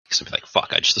 Because I'd be like,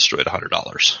 fuck, I just destroyed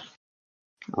 $100.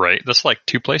 Right, that's like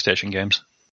 2 PlayStation games.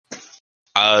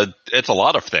 It's a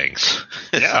lot of things.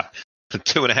 Yeah.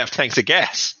 2.5 tanks of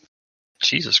gas.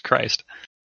 Jesus Christ.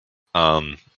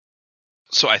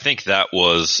 So I think that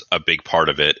was a big part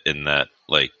of it, in that,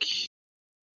 like,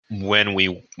 when we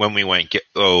went,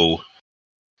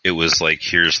 it was like,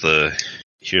 here's the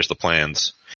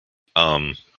plans.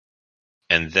 And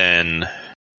then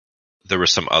there were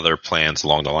some other plans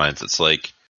along the lines. It's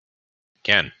like,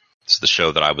 again, it's the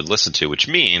show that I would listen to, which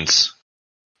means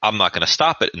I'm not going to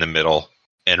stop it in the middle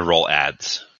and roll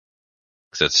ads,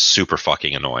 because it's super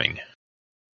fucking annoying.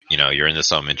 You know, you're into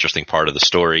some interesting part of the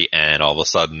story, and all of a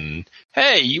sudden,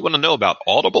 hey, you want to know about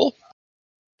Audible?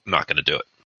 I'm not going to do it.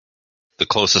 The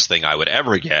closest thing I would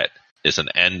ever get is an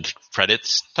end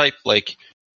credits type, like,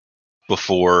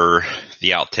 before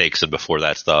the outtakes and before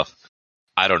that stuff.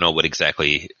 I don't know what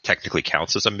exactly technically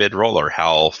counts as a mid-roll, or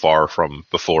how far from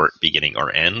before beginning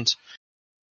or end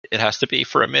it has to be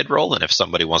for a mid-roll. And if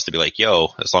somebody wants to be like, yo,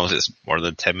 as long as it's more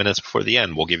than 10 minutes before the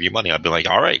end, we'll give you money, I'd be like,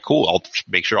 all right, cool. I'll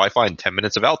make sure I find 10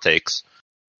 minutes of outtakes.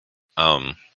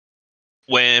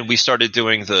 When we started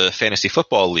doing the Fantasy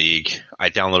Football League, I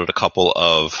downloaded a couple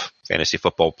of fantasy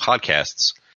football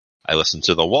podcasts. I listened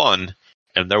to the one,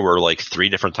 and there were like 3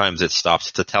 different times it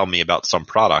stopped to tell me about some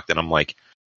product. And I'm like,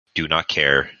 do not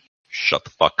care. Shut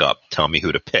the fuck up. Tell me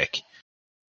who to pick.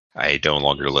 I no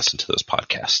longer listen to those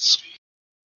podcasts.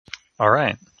 All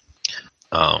right.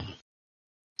 Do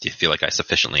you feel like I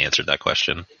sufficiently answered that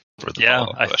question? Or the Yeah,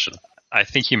 follow-up question? I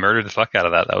think you murdered the fuck out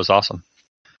of that. That was awesome.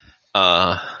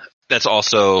 That's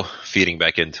also feeding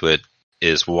back into it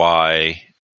is why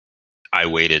I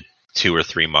waited 2 or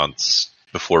 3 months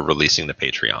before releasing the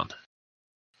Patreon.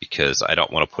 Because I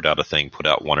don't want to put out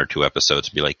 1 or 2 episodes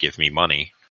and be like, give me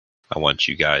money. I want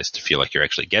you guys to feel like you're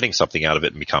actually getting something out of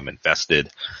it and become invested.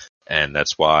 And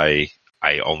that's why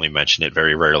I only mention it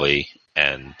very rarely.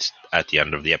 And at the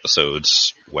end of the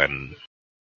episodes, when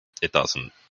it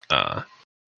doesn't,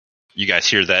 you guys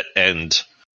hear that end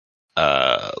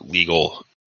legal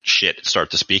shit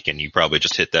start to speak, and you probably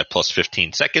just hit that plus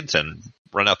 15 seconds and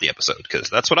run out the episode, because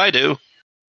that's what I do.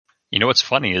 You know what's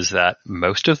funny is that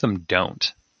most of them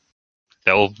don't.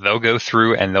 They'll go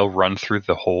through and they'll run through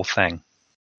the whole thing.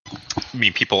 I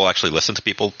mean, people actually listen to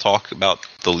people talk about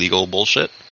the legal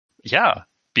bullshit? Yeah,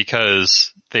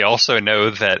 because they also know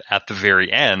that at the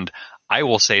very end, I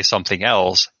will say something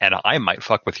else, and I might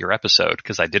fuck with your episode,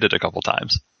 because I did it a couple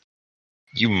times.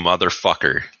 You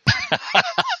motherfucker.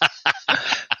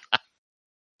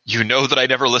 You know that I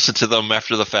never listen to them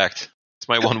after the fact. It's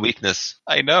my one weakness.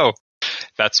 I know.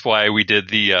 That's why we did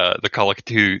the Call of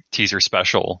Cthulhu teaser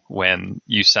special when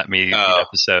you sent me the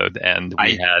episode, and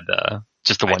we had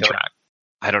just the one track.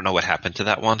 I don't know what happened to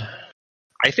that one.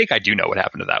 I think I do know what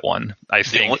happened to that one. I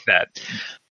think that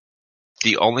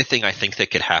the only thing I think that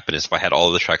could happen is if I had all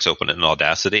of the tracks open in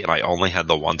Audacity and I only had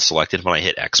the one selected when I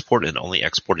hit export and only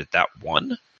exported that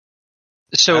one.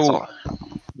 So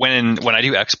when I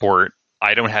do export,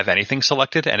 I don't have anything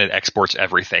selected and it exports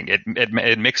everything.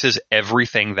 It mixes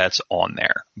everything that's on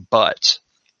there. But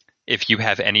if you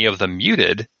have any of them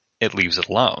muted, it leaves it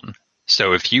alone.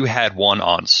 So if you had one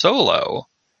on solo,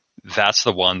 that's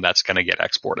the one that's going to get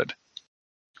exported.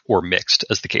 Or mixed,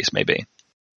 as the case may be.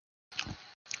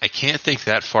 I can't think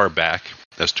that far back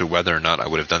as to whether or not I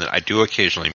would have done it. I do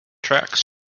occasionally mute tracks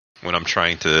when I'm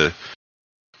trying to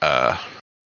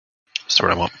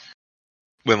sort of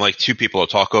when like 2 people will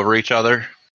talk over each other.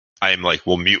 I'm like,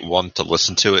 we'll mute one to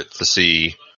listen to it to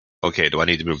see, okay, do I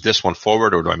need to move this one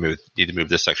forward or do I need to move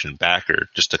this section back, or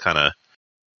just to kind of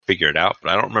figure it out.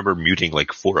 But I don't remember muting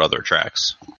like 4 other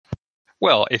tracks.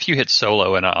 Well, if you hit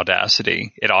solo in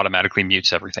Audacity, it automatically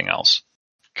mutes everything else.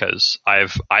 Because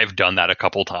I've done that a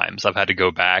couple times. I've had to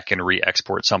go back and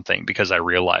re-export something because I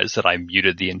realized that I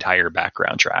muted the entire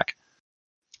background track.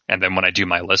 And then when I do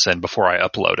my listen before I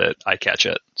upload it, I catch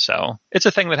it. So it's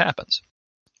a thing that happens.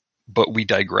 But we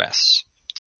digress.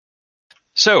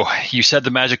 So you said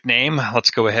the magic name.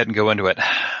 Let's go ahead and go into it.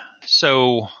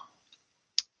 So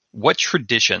what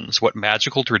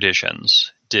magical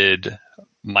traditions did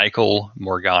Michael,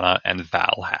 Morgana, and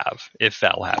Val have, if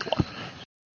Val had one?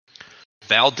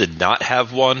 Val did not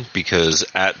have one because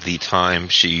at the time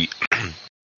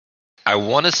I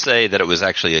want to say that it was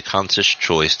actually a conscious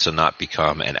choice to not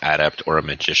become an adept or a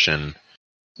magician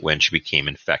when she became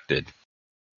infected.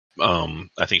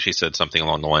 I think she said something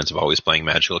along the lines of always playing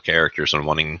magical characters and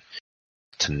wanting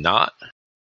to not.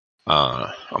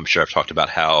 I'm sure I've talked about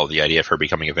how the idea of her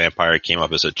becoming a vampire came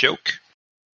up as a joke.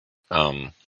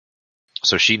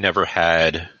 So she never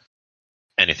had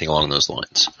anything along those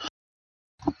lines.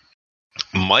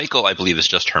 Michael, I believe, is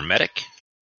just hermetic.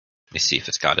 Let me see if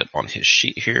it's got it on his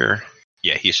sheet here.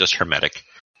 Yeah, he's just hermetic.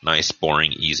 Nice,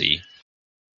 boring, easy.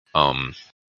 Man,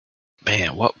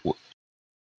 what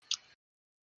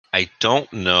I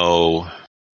don't know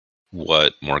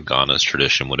what Morgana's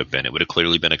tradition would have been. It would have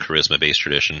clearly been a charisma-based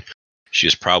tradition. She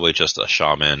was probably just a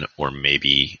shaman or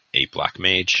maybe a black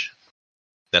mage.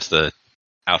 That's the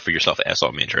out for yourself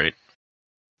asshole mage, right?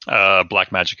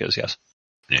 Black magic is, yes.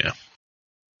 Yeah.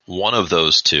 One of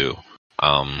those two.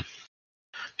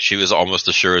 She was almost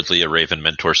assuredly a Raven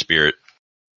mentor spirit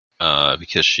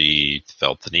because she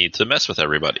felt the need to mess with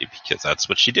everybody because that's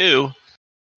what she do.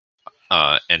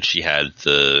 And she had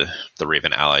the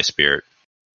Raven ally spirit.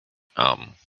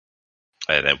 And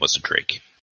that was a Drake.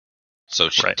 So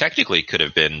she technically could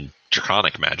have been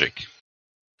draconic magic.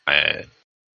 I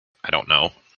don't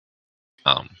know.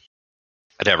 I'd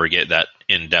never get that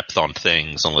in depth on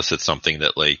things unless it's something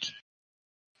that, like,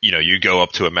 you know, you go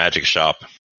up to a magic shop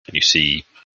and you see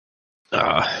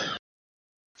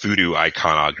voodoo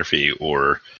iconography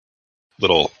or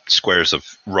little squares of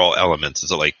raw elements.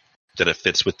 Is it like that it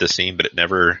fits with the scene, but it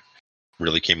never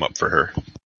really came up for her.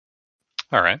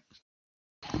 All right.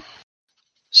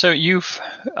 So you've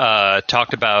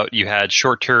talked about you had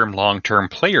short-term, long-term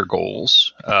player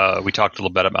goals. We talked a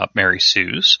little bit about Mary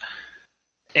Sue's.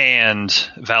 And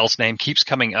Val's name keeps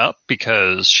coming up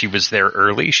because she was there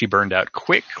early. She burned out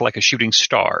quick like a shooting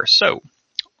star. So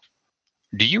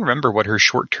Do you remember what her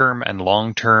short-term and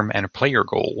long-term and player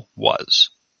goal was?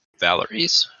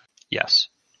 Valerie's? Yes.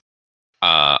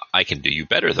 I can do you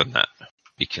better than that.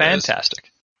 Because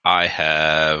Fantastic.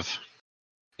 I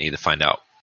need to find out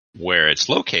where it's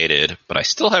located, but I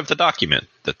still have the document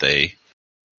that they...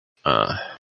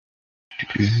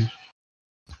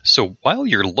 So while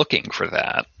you're looking for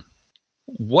that,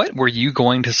 what were you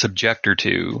going to subject her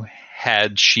to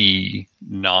had she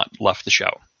not left the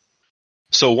show?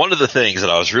 So one of the things that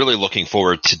I was really looking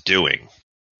forward to doing,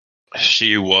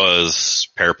 she was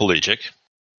paraplegic,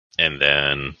 and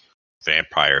then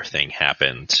vampire thing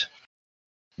happened.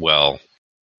 Well,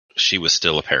 she was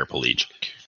still a paraplegic.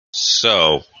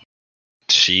 So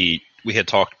we had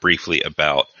talked briefly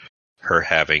about her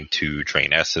having to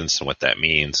drain essence and what that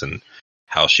means and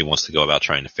how she wants to go about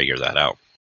trying to figure that out.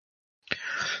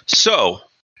 So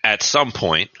at some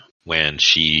point when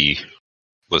she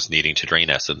was needing to drain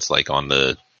essence, like on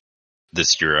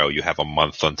this Euro, you have a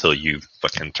month until you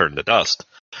fucking turn to dust.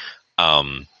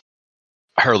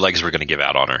 Her legs were going to give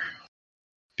out on her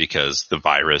because the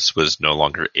virus was no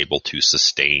longer able to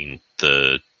sustain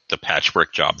the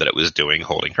patchwork job that it was doing,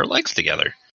 holding her legs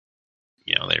together.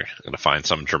 You know, they're going to find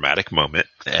some dramatic moment,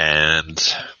 and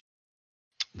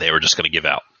they were just going to give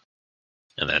out.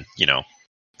 And then, you know,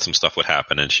 some stuff would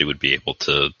happen, and she would be able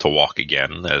to walk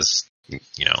again, as,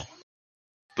 you know.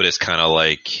 But it's kind of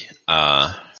like,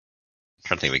 I'm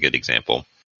trying to think of a good example.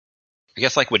 I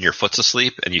guess like when your foot's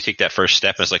asleep, and you take that first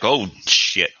step, and it's like, oh,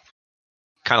 shit.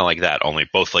 Kind of like that, only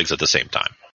both legs at the same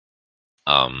time.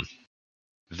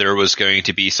 There was going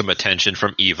to be some attention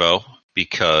from Evo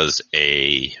because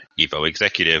a Evo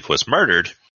executive was murdered,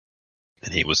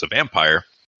 and he was a vampire.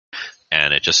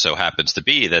 And it just so happens to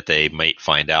be that they might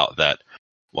find out that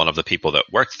one of the people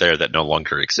that worked there that no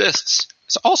longer exists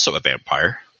is also a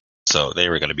vampire. So they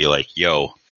were going to be like,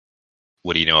 yo,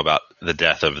 what do you know about the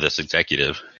death of this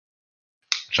executive?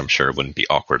 Which I'm sure wouldn't be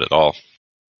awkward at all.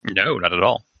 No, not at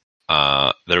all.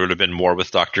 There would have been more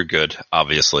with Dr. Good,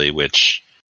 obviously, which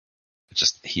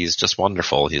he's just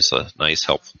wonderful. He's a nice,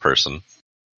 helpful person.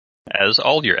 As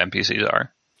all your NPCs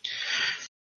are.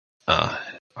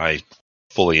 I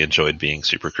fully enjoyed being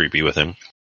super creepy with him.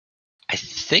 I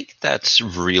think that's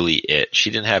really it. She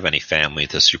didn't have any family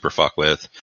to super fuck with.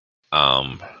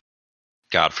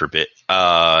 God forbid.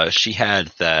 She had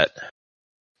that,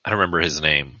 I don't remember his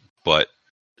name, but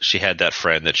she had that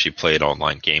friend that she played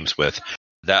online games with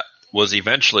that was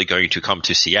eventually going to come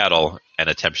to Seattle and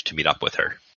attempt to meet up with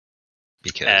her.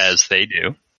 As they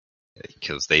do.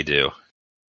 Because they do.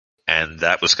 And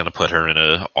that was going to put her in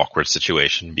an awkward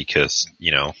situation because,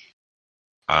 you know,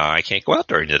 I can't go out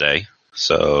during the day.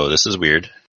 So this is weird.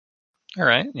 All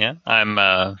right, yeah.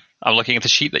 I'm looking at the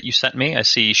sheet that you sent me. I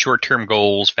see short-term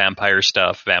goals, vampire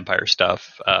stuff,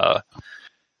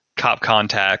 cop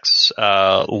contacts,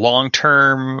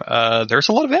 long-term. There's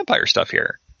a lot of vampire stuff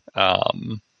here.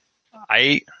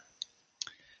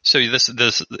 So this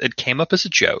it came up as a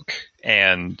joke,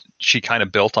 and she kind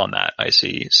of built on that. I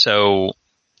see. So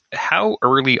how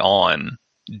early on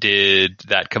did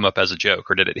that come up as a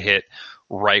joke, or did it hit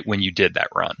right when you did that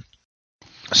run?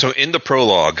 So in the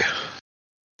prologue,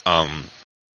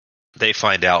 they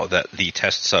find out that the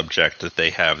test subject that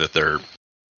they have that they're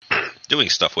doing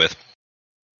stuff with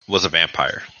was a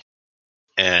vampire.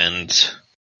 And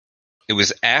it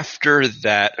was after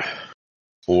that,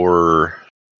 or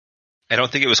I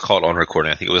don't think it was called on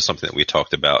recording. I think it was something that we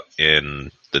talked about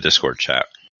in the Discord chat.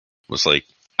 It was like,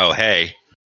 oh, hey,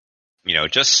 you know,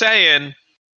 just saying,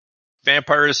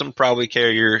 vampirism probably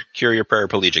cure your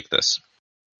paraplegicness.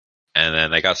 And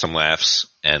then I got some laughs,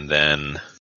 and then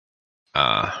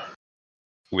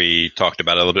we talked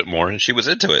about it a little bit more, and she was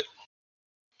into it.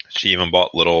 She even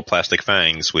bought little plastic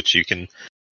fangs, which you can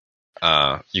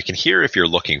hear if you're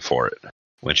looking for it.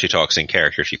 When she talks in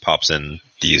character, she pops in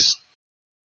these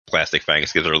plastic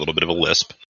fangs, gives her a little bit of a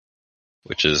lisp,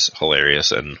 which is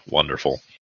hilarious and wonderful.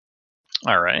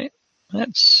 All right,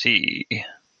 let's see.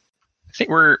 I think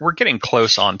we're getting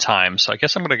close on time, so I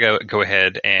guess I'm going to go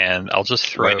ahead and I'll just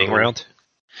throw lightning round.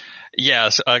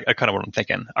 Yes, I kind of what I'm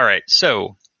thinking. All right,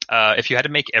 so if you had to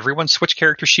make everyone switch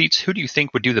character sheets, who do you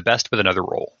think would do the best with another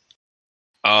role?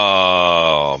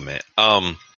 Oh man,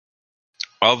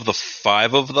 of the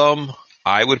 5 of them,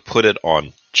 I would put it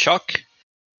on Chuck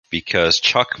because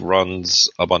Chuck runs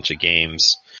a bunch of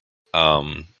games.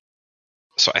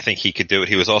 So I think he could do it.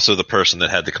 He was also the person that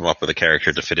had to come up with a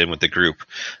character to fit in with the group.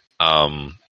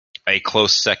 A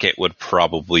close second would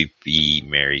probably be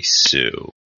Mary Sue.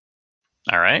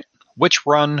 All right. Which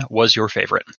run was your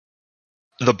favorite?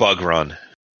 The bug run.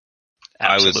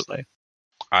 Absolutely.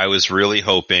 I was really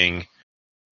hoping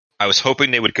I was hoping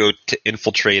they would go to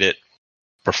infiltrate it,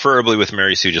 preferably with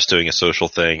Mary Sue just doing a social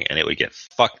thing, and it would get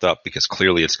fucked up because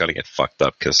clearly it's going to get fucked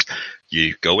up because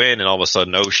you go in and all of a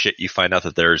sudden, oh shit, you find out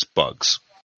that there's bugs.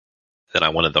 Then I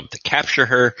wanted them to capture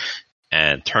her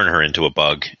and turn her into a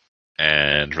bug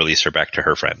and release her back to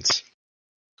her friends.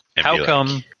 How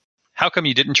come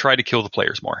you didn't try to kill the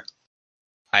players more?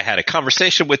 I had a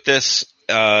conversation with this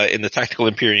in the Tactical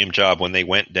Imperium job when they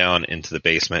went down into the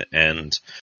basement and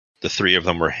the three of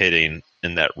them were hiding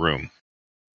in that room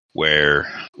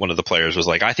where one of the players was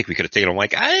like, I think we could have taken him. I'm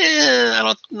like, I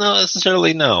don't know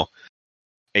necessarily know.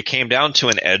 It came down to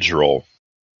an edge roll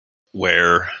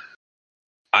where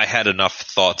I had enough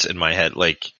thoughts in my head.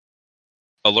 Like,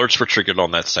 alerts were triggered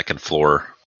on that second floor.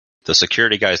 The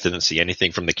security guys didn't see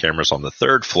anything from the cameras on the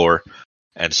third floor,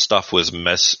 and stuff was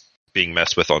being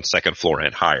messed with on second floor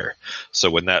and higher.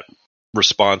 So when that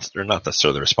response, or not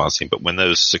necessarily the response team, but when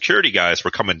those security guys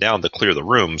were coming down to clear the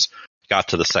rooms, got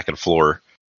to the second floor,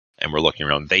 and were looking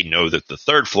around, they know that the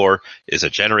third floor is a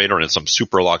generator and some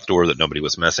super locked door that nobody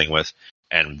was messing with,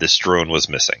 and this drone was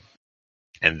missing.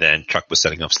 And then Chuck was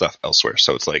setting up stuff elsewhere.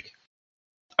 So it's like,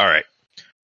 all right,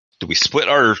 do we split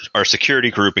our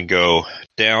security group and go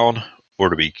down, or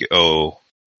do we go?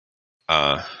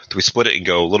 Do we split it and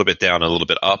go a little bit down and a little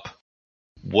bit up?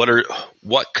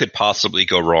 What could possibly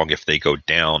go wrong if they go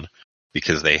down?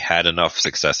 Because they had enough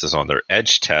successes on their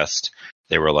edge test,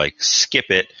 they were like, skip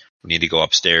it. We need to go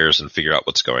upstairs and figure out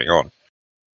what's going on.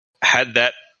 Had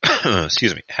that,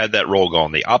 had that roll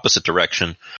gone the opposite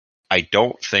direction, I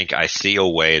don't think I see a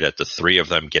way that the three of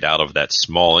them get out of that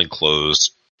small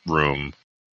enclosed room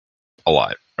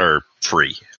alive or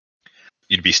free.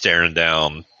 You'd be staring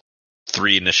down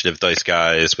 3 initiative dice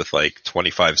guys with like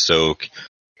 25 soak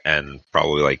and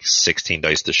probably like 16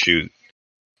 dice to shoot.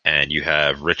 And you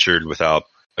have Richard without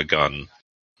a gun.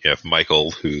 You have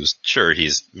Michael, who's sure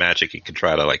he's magic and can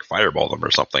try to like fireball them or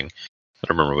something. I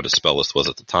don't remember what his spell list was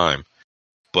at the time.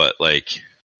 But like,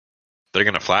 they're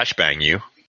going to flashbang you.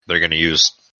 They're going to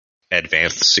use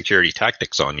advanced security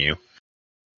tactics on you.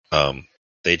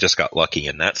 They just got lucky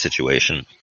in that situation.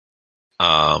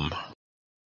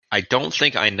 I don't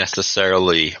think I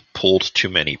necessarily pulled too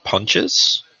many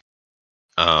punches.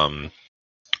 I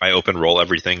open roll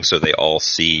everything so they all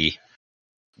see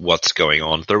what's going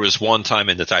on. There was one time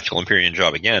in the Tactical Imperium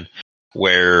job again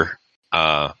where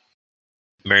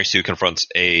Mary Sue confronts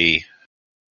a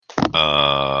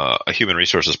human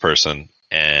resources person,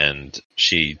 and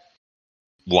she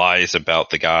lies about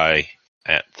the guy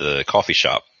at the coffee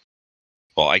shop.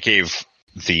 Well, I gave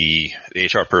the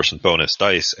HR person bonus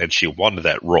dice, and she won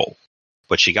that roll.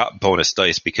 But she got bonus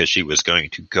dice because she was going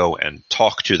to go and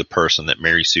talk to the person that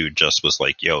Mary Sue just was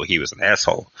like, yo, he was an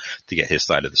asshole, to get his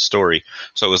side of the story.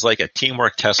 So it was like a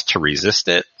teamwork test to resist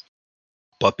it.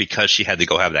 But because she had to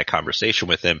go have that conversation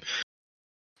with him,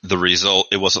 the result,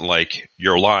 it wasn't like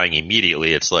you're lying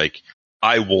immediately. It's like,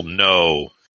 I will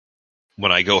know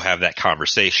when I go have that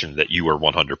conversation that you were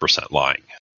 100% lying.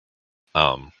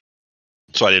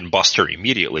 So I didn't bust her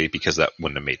immediately because that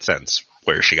wouldn't have made sense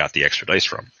where she got the extra dice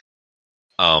from.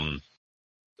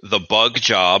 The bug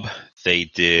job, they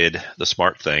did the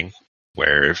smart thing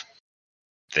where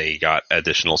they got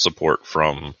additional support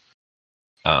from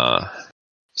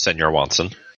Senor Watson,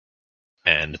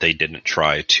 and they didn't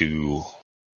try to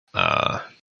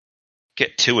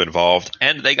get too involved,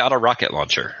 and they got a rocket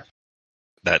launcher.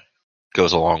 That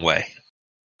goes a long way.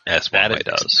 As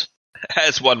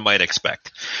one might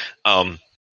expect.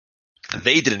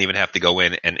 They didn't even have to go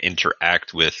in and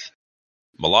interact with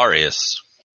Malarius.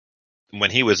 When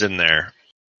he was in there,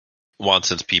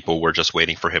 Watson's people were just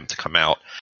waiting for him to come out,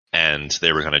 and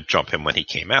they were going to jump him when he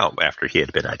came out after he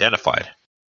had been identified.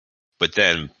 But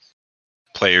then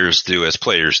players do as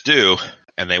players do,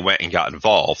 and they went and got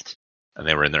involved, and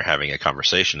they were in there having a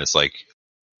conversation. It's like,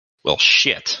 well,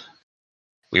 shit.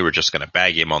 We were just going to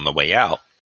bag him on the way out.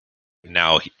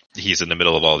 Now he's in the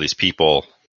middle of all these people.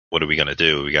 What are we going to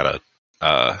do? We got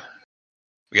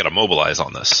to mobilize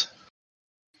on this.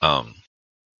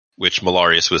 Which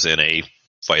Malarius was in a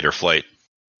fight or flight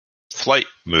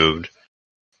mood,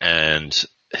 and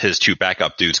his 2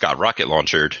 backup dudes got rocket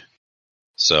launched.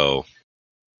 So,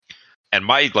 and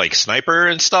my like sniper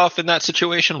and stuff in that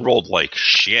situation rolled like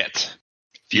shit.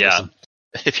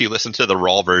 If you listen to the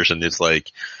raw version, it's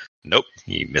like, nope,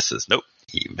 he misses. Nope,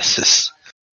 he misses.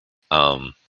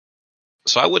 So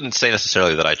I wouldn't say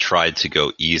necessarily that I tried to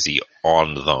go easy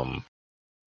on them,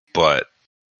 but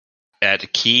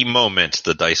at key moments,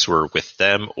 the dice were with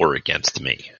them or against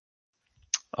me.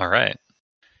 All right.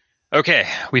 Okay,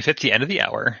 we've hit the end of the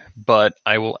hour, but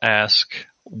I will ask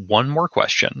one more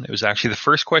question. It was actually the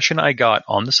first question I got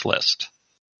on this list.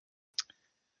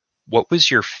 what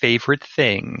was your favorite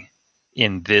thing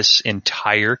in this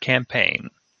entire campaign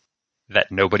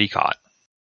that nobody caught?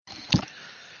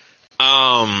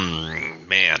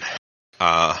 Man.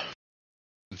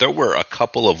 There were a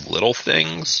couple of little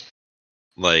things,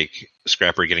 like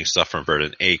Scrapper getting stuff from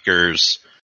Verdant Acres.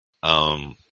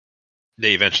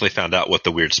 They eventually found out what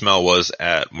the weird smell was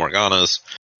at Morgana's.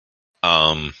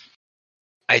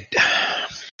 I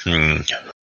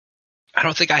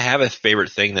don't think I have a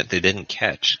favorite thing that they didn't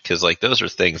catch, because like those are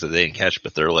things that they didn't catch,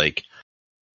 but they're like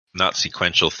not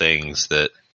sequential things.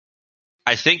 That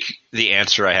I think the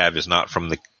answer I have is not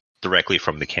directly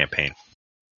from the campaign.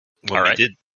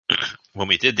 When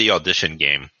we did the audition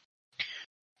game,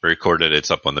 we recorded.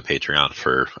 It's up on the Patreon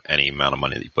for any amount of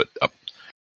money that you put up.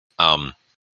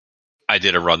 I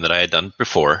did a run that I had done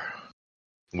before,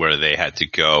 where they had to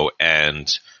go and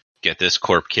get this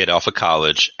corp kid off of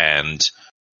college and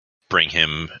bring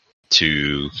him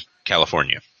to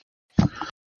California.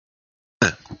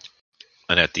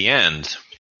 And at the end,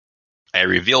 I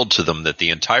revealed to them that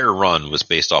the entire run was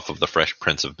based off of the Fresh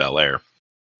Prince of Bel-Air,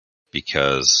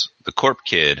 because the corp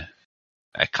kid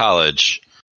at college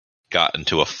got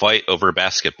into a fight over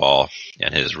basketball,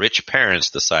 and his rich parents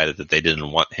decided that they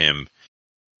didn't want him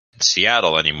in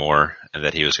Seattle anymore, and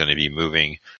that he was going to be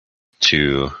moving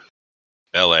to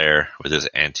Bel-Air with his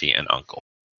auntie and uncle.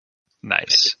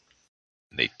 Nice.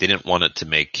 They didn't want it to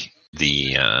make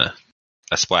a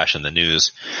splash in the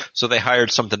news, so they hired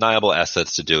some deniable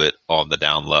assets to do it on the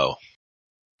down low.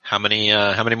 How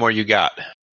many more you got?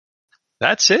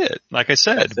 That's it. Like I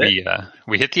said,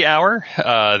 we hit the hour.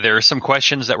 There are some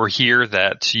questions that were here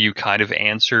that you kind of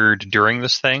answered during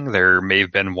this thing. There may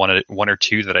have been one or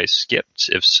two that I skipped.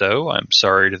 If so, I'm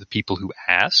sorry to the people who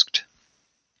asked.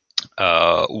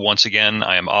 Once again,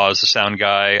 I am Oz, the sound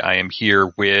guy. I am here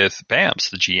with Bamps,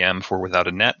 the GM for Without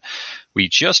a Net. We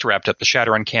just wrapped up the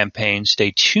Shadowrun campaign.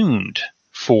 Stay tuned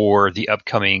for the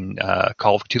upcoming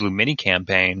Call of Cthulhu mini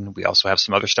campaign. We also have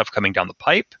some other stuff coming down the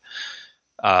pipe.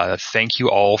 Thank you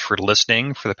all for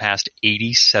listening for the past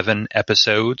 87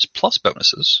 episodes plus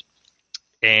bonuses.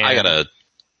 And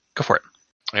go for it.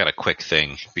 I got a quick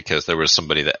thing, because there was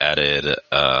somebody that added,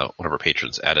 one of our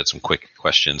patrons added some quick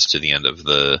questions to the end of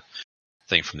the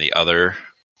thing from the other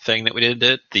thing that we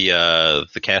did,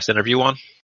 the cast interview one.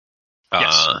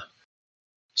 Yes.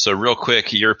 So real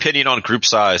quick, your opinion on group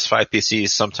size. 5 PCs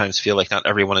sometimes feel like not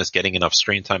everyone is getting enough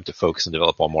screen time to focus and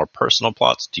develop on more personal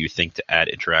plots. Do you think to add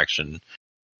interaction? Do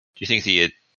you think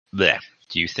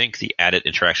the added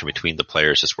interaction between the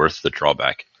players is worth the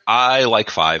drawback? I like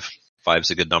 5.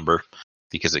 5's a good number,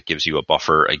 because it gives you a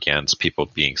buffer against people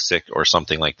being sick or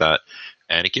something like that.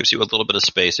 And it gives you a little bit of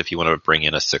space if you want to bring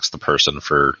in a 6th person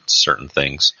for certain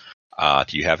things.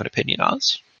 Do you have an opinion,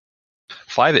 Oz?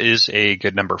 5 is a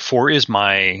good number. 4 is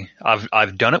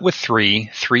I've done it with 3.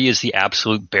 3 is the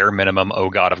absolute bare minimum. Oh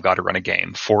God, I've got to run a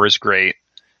game. 4 is great.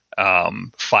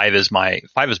 5 is my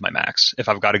max. If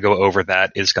I've got to go over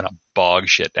that, it's going to bog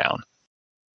shit down.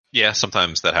 Yeah,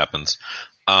 sometimes that happens.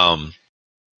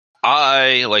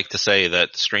 I like to say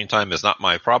that screen time is not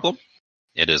my problem.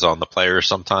 It is on the player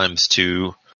sometimes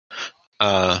to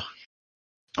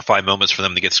find moments for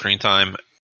them to get screen time,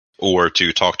 or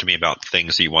to talk to me about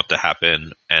things you want to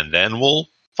happen, and then we'll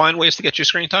find ways to get you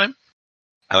screen time.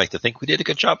 I like to think we did a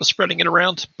good job of spreading it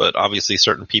around, but obviously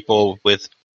certain people with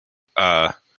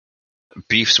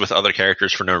beefs with other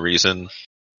characters for no reason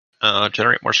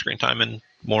generate more screen time and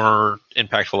more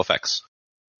impactful effects.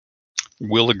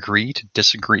 We'll agree to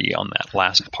disagree on that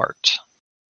last part.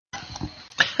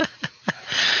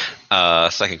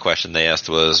 Second question they asked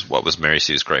was, what was Mary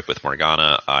Sue's gripe with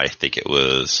Morgana? I think it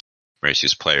was Mary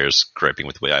Sue's players griping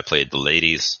with the way I played the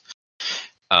ladies.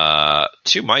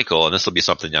 To Michael, and this will be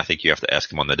something I think you have to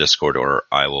ask him on the Discord, or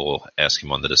I will ask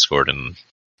him on the Discord and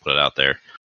put it out there.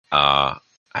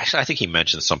 Actually, I think he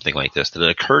mentioned something like this. Did it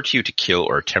occur to you to kill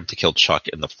or attempt to kill Chuck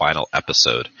in the final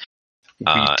episode?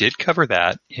 We did cover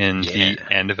that in the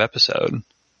end of episode.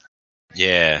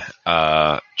 Yeah.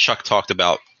 Chuck talked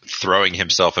about throwing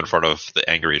himself in front of the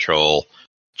angry troll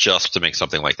just to make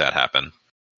something like that happen.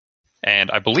 And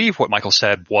I believe what Michael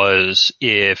said was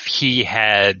if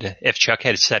Chuck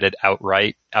had said it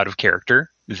outright out of character,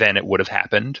 then it would have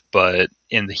happened. But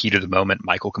in the heat of the moment,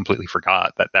 Michael completely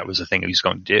forgot that was the thing he was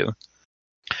going to do.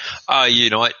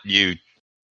 You know what?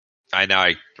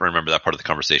 I remember that part of the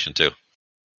conversation too.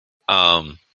 All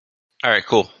right,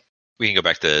 cool. We can go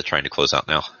back to trying to close out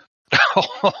now.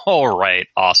 All right.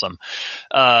 Awesome.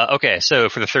 Okay. So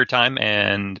for the third time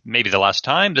and maybe the last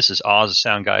time, this is Oz the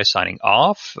Sound Guy signing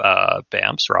off.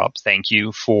 Bamps, Rob, thank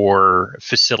you for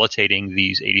facilitating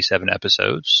these 87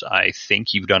 episodes. I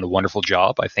think you've done a wonderful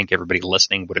job. I think everybody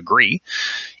listening would agree.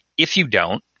 If you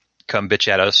don't, come bitch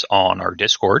at us on our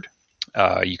Discord.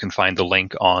 You can find the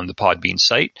link on the Podbean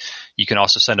site. You can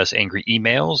also send us angry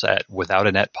emails at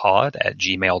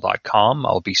withoutanetpod@gmail.com.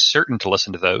 I'll be certain to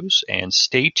listen to those. And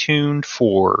stay tuned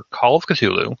for Call of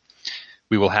Cthulhu.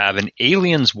 We will have an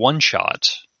Aliens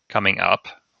one-shot coming up,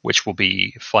 which will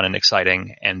be fun and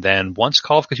exciting. And then once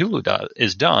Call of Cthulhu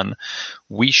is done,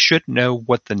 we should know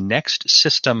what the next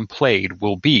system played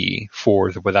will be for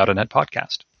the Without a Net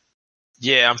podcast.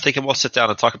 Yeah, I'm thinking we'll sit down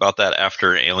and talk about that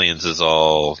after Aliens is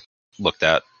all looked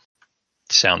at.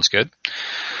 Sounds good.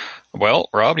 Well,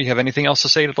 Rob, do you have anything else to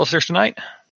say to the listeners tonight?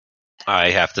 I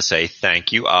have to say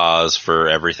thank you, Oz, for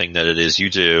everything that it is you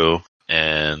do.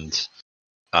 And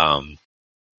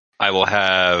I will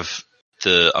have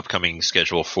the upcoming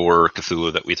schedule for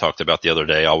Cthulhu that we talked about the other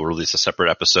day. I'll release a separate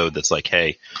episode that's like,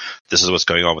 hey, this is what's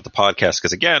going on with the podcast.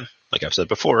 Because again, like I've said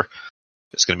before,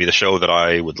 it's going to be the show that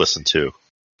I would listen to.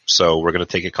 So we're going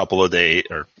to take a couple of days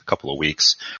or a couple of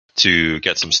weeks to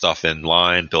get some stuff in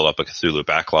line, build up a Cthulhu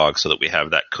backlog so that we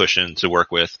have that cushion to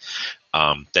work with.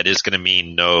 That is going to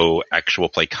mean no actual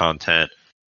play content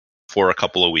for a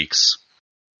couple of weeks.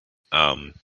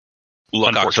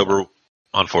 Look October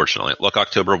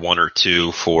 1 or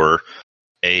 2 for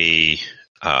an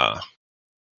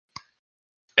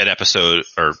episode,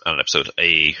 or not an episode,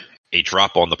 a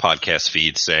drop on the podcast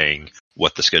feed saying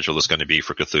what the schedule is going to be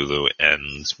for Cthulhu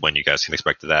and when you guys can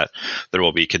expect that. There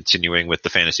will be continuing with the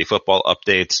fantasy football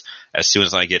updates. As soon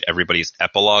as I get everybody's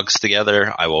epilogues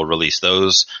together, I will release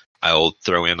those. I will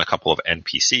throw in a couple of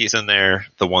NPCs in there.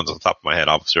 The ones on the top of my head,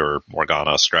 obviously, are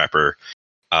Morgana, Scrapper,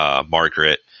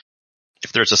 Margaret.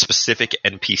 If there's a specific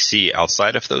NPC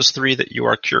outside of those three that you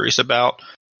are curious about,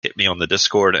 hit me on the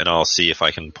Discord and I'll see if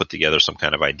I can put together some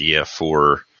kind of idea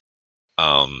for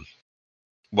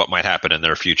what might happen in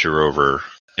their future over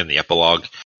in the epilogue.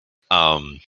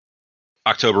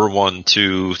 October 1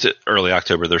 to early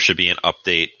October, there should be an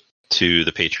update to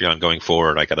the Patreon going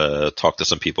forward. I got to talk to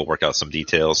some people, work out some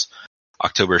details.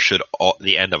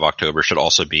 The end of October should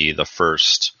also be the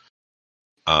first,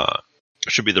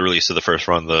 should be the release of the first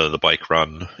run, the bike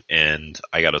run. And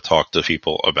I got to talk to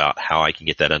people about how I can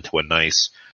get that into a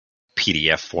nice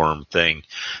PDF form thing.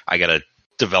 I got to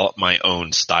develop my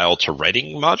own style to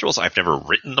writing modules. I've never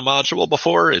written a module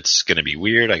before. It's going to be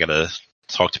weird. I got to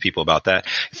talk to people about that.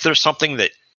 If there's something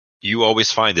that you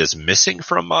always find is missing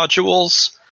from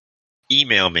modules,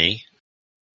 email me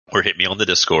or hit me on the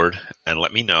Discord and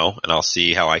let me know, and I'll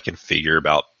see how I can figure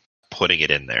about putting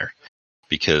it in there,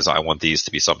 because I want these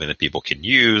to be something that people can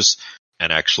use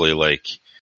and actually like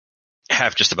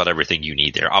have just about everything you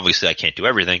need there. Obviously, I can't do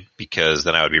everything because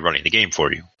then I would be running the game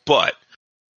for you, but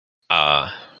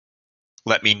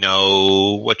let me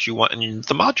know what you want in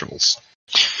the modules.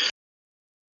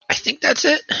 I think that's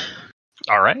it.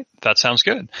 All right. That sounds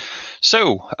good.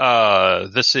 So,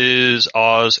 this is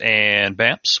Oz and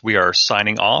Bamps. We are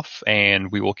signing off,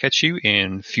 and we will catch you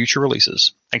in future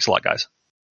releases. Thanks a lot, guys.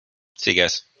 See you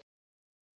guys.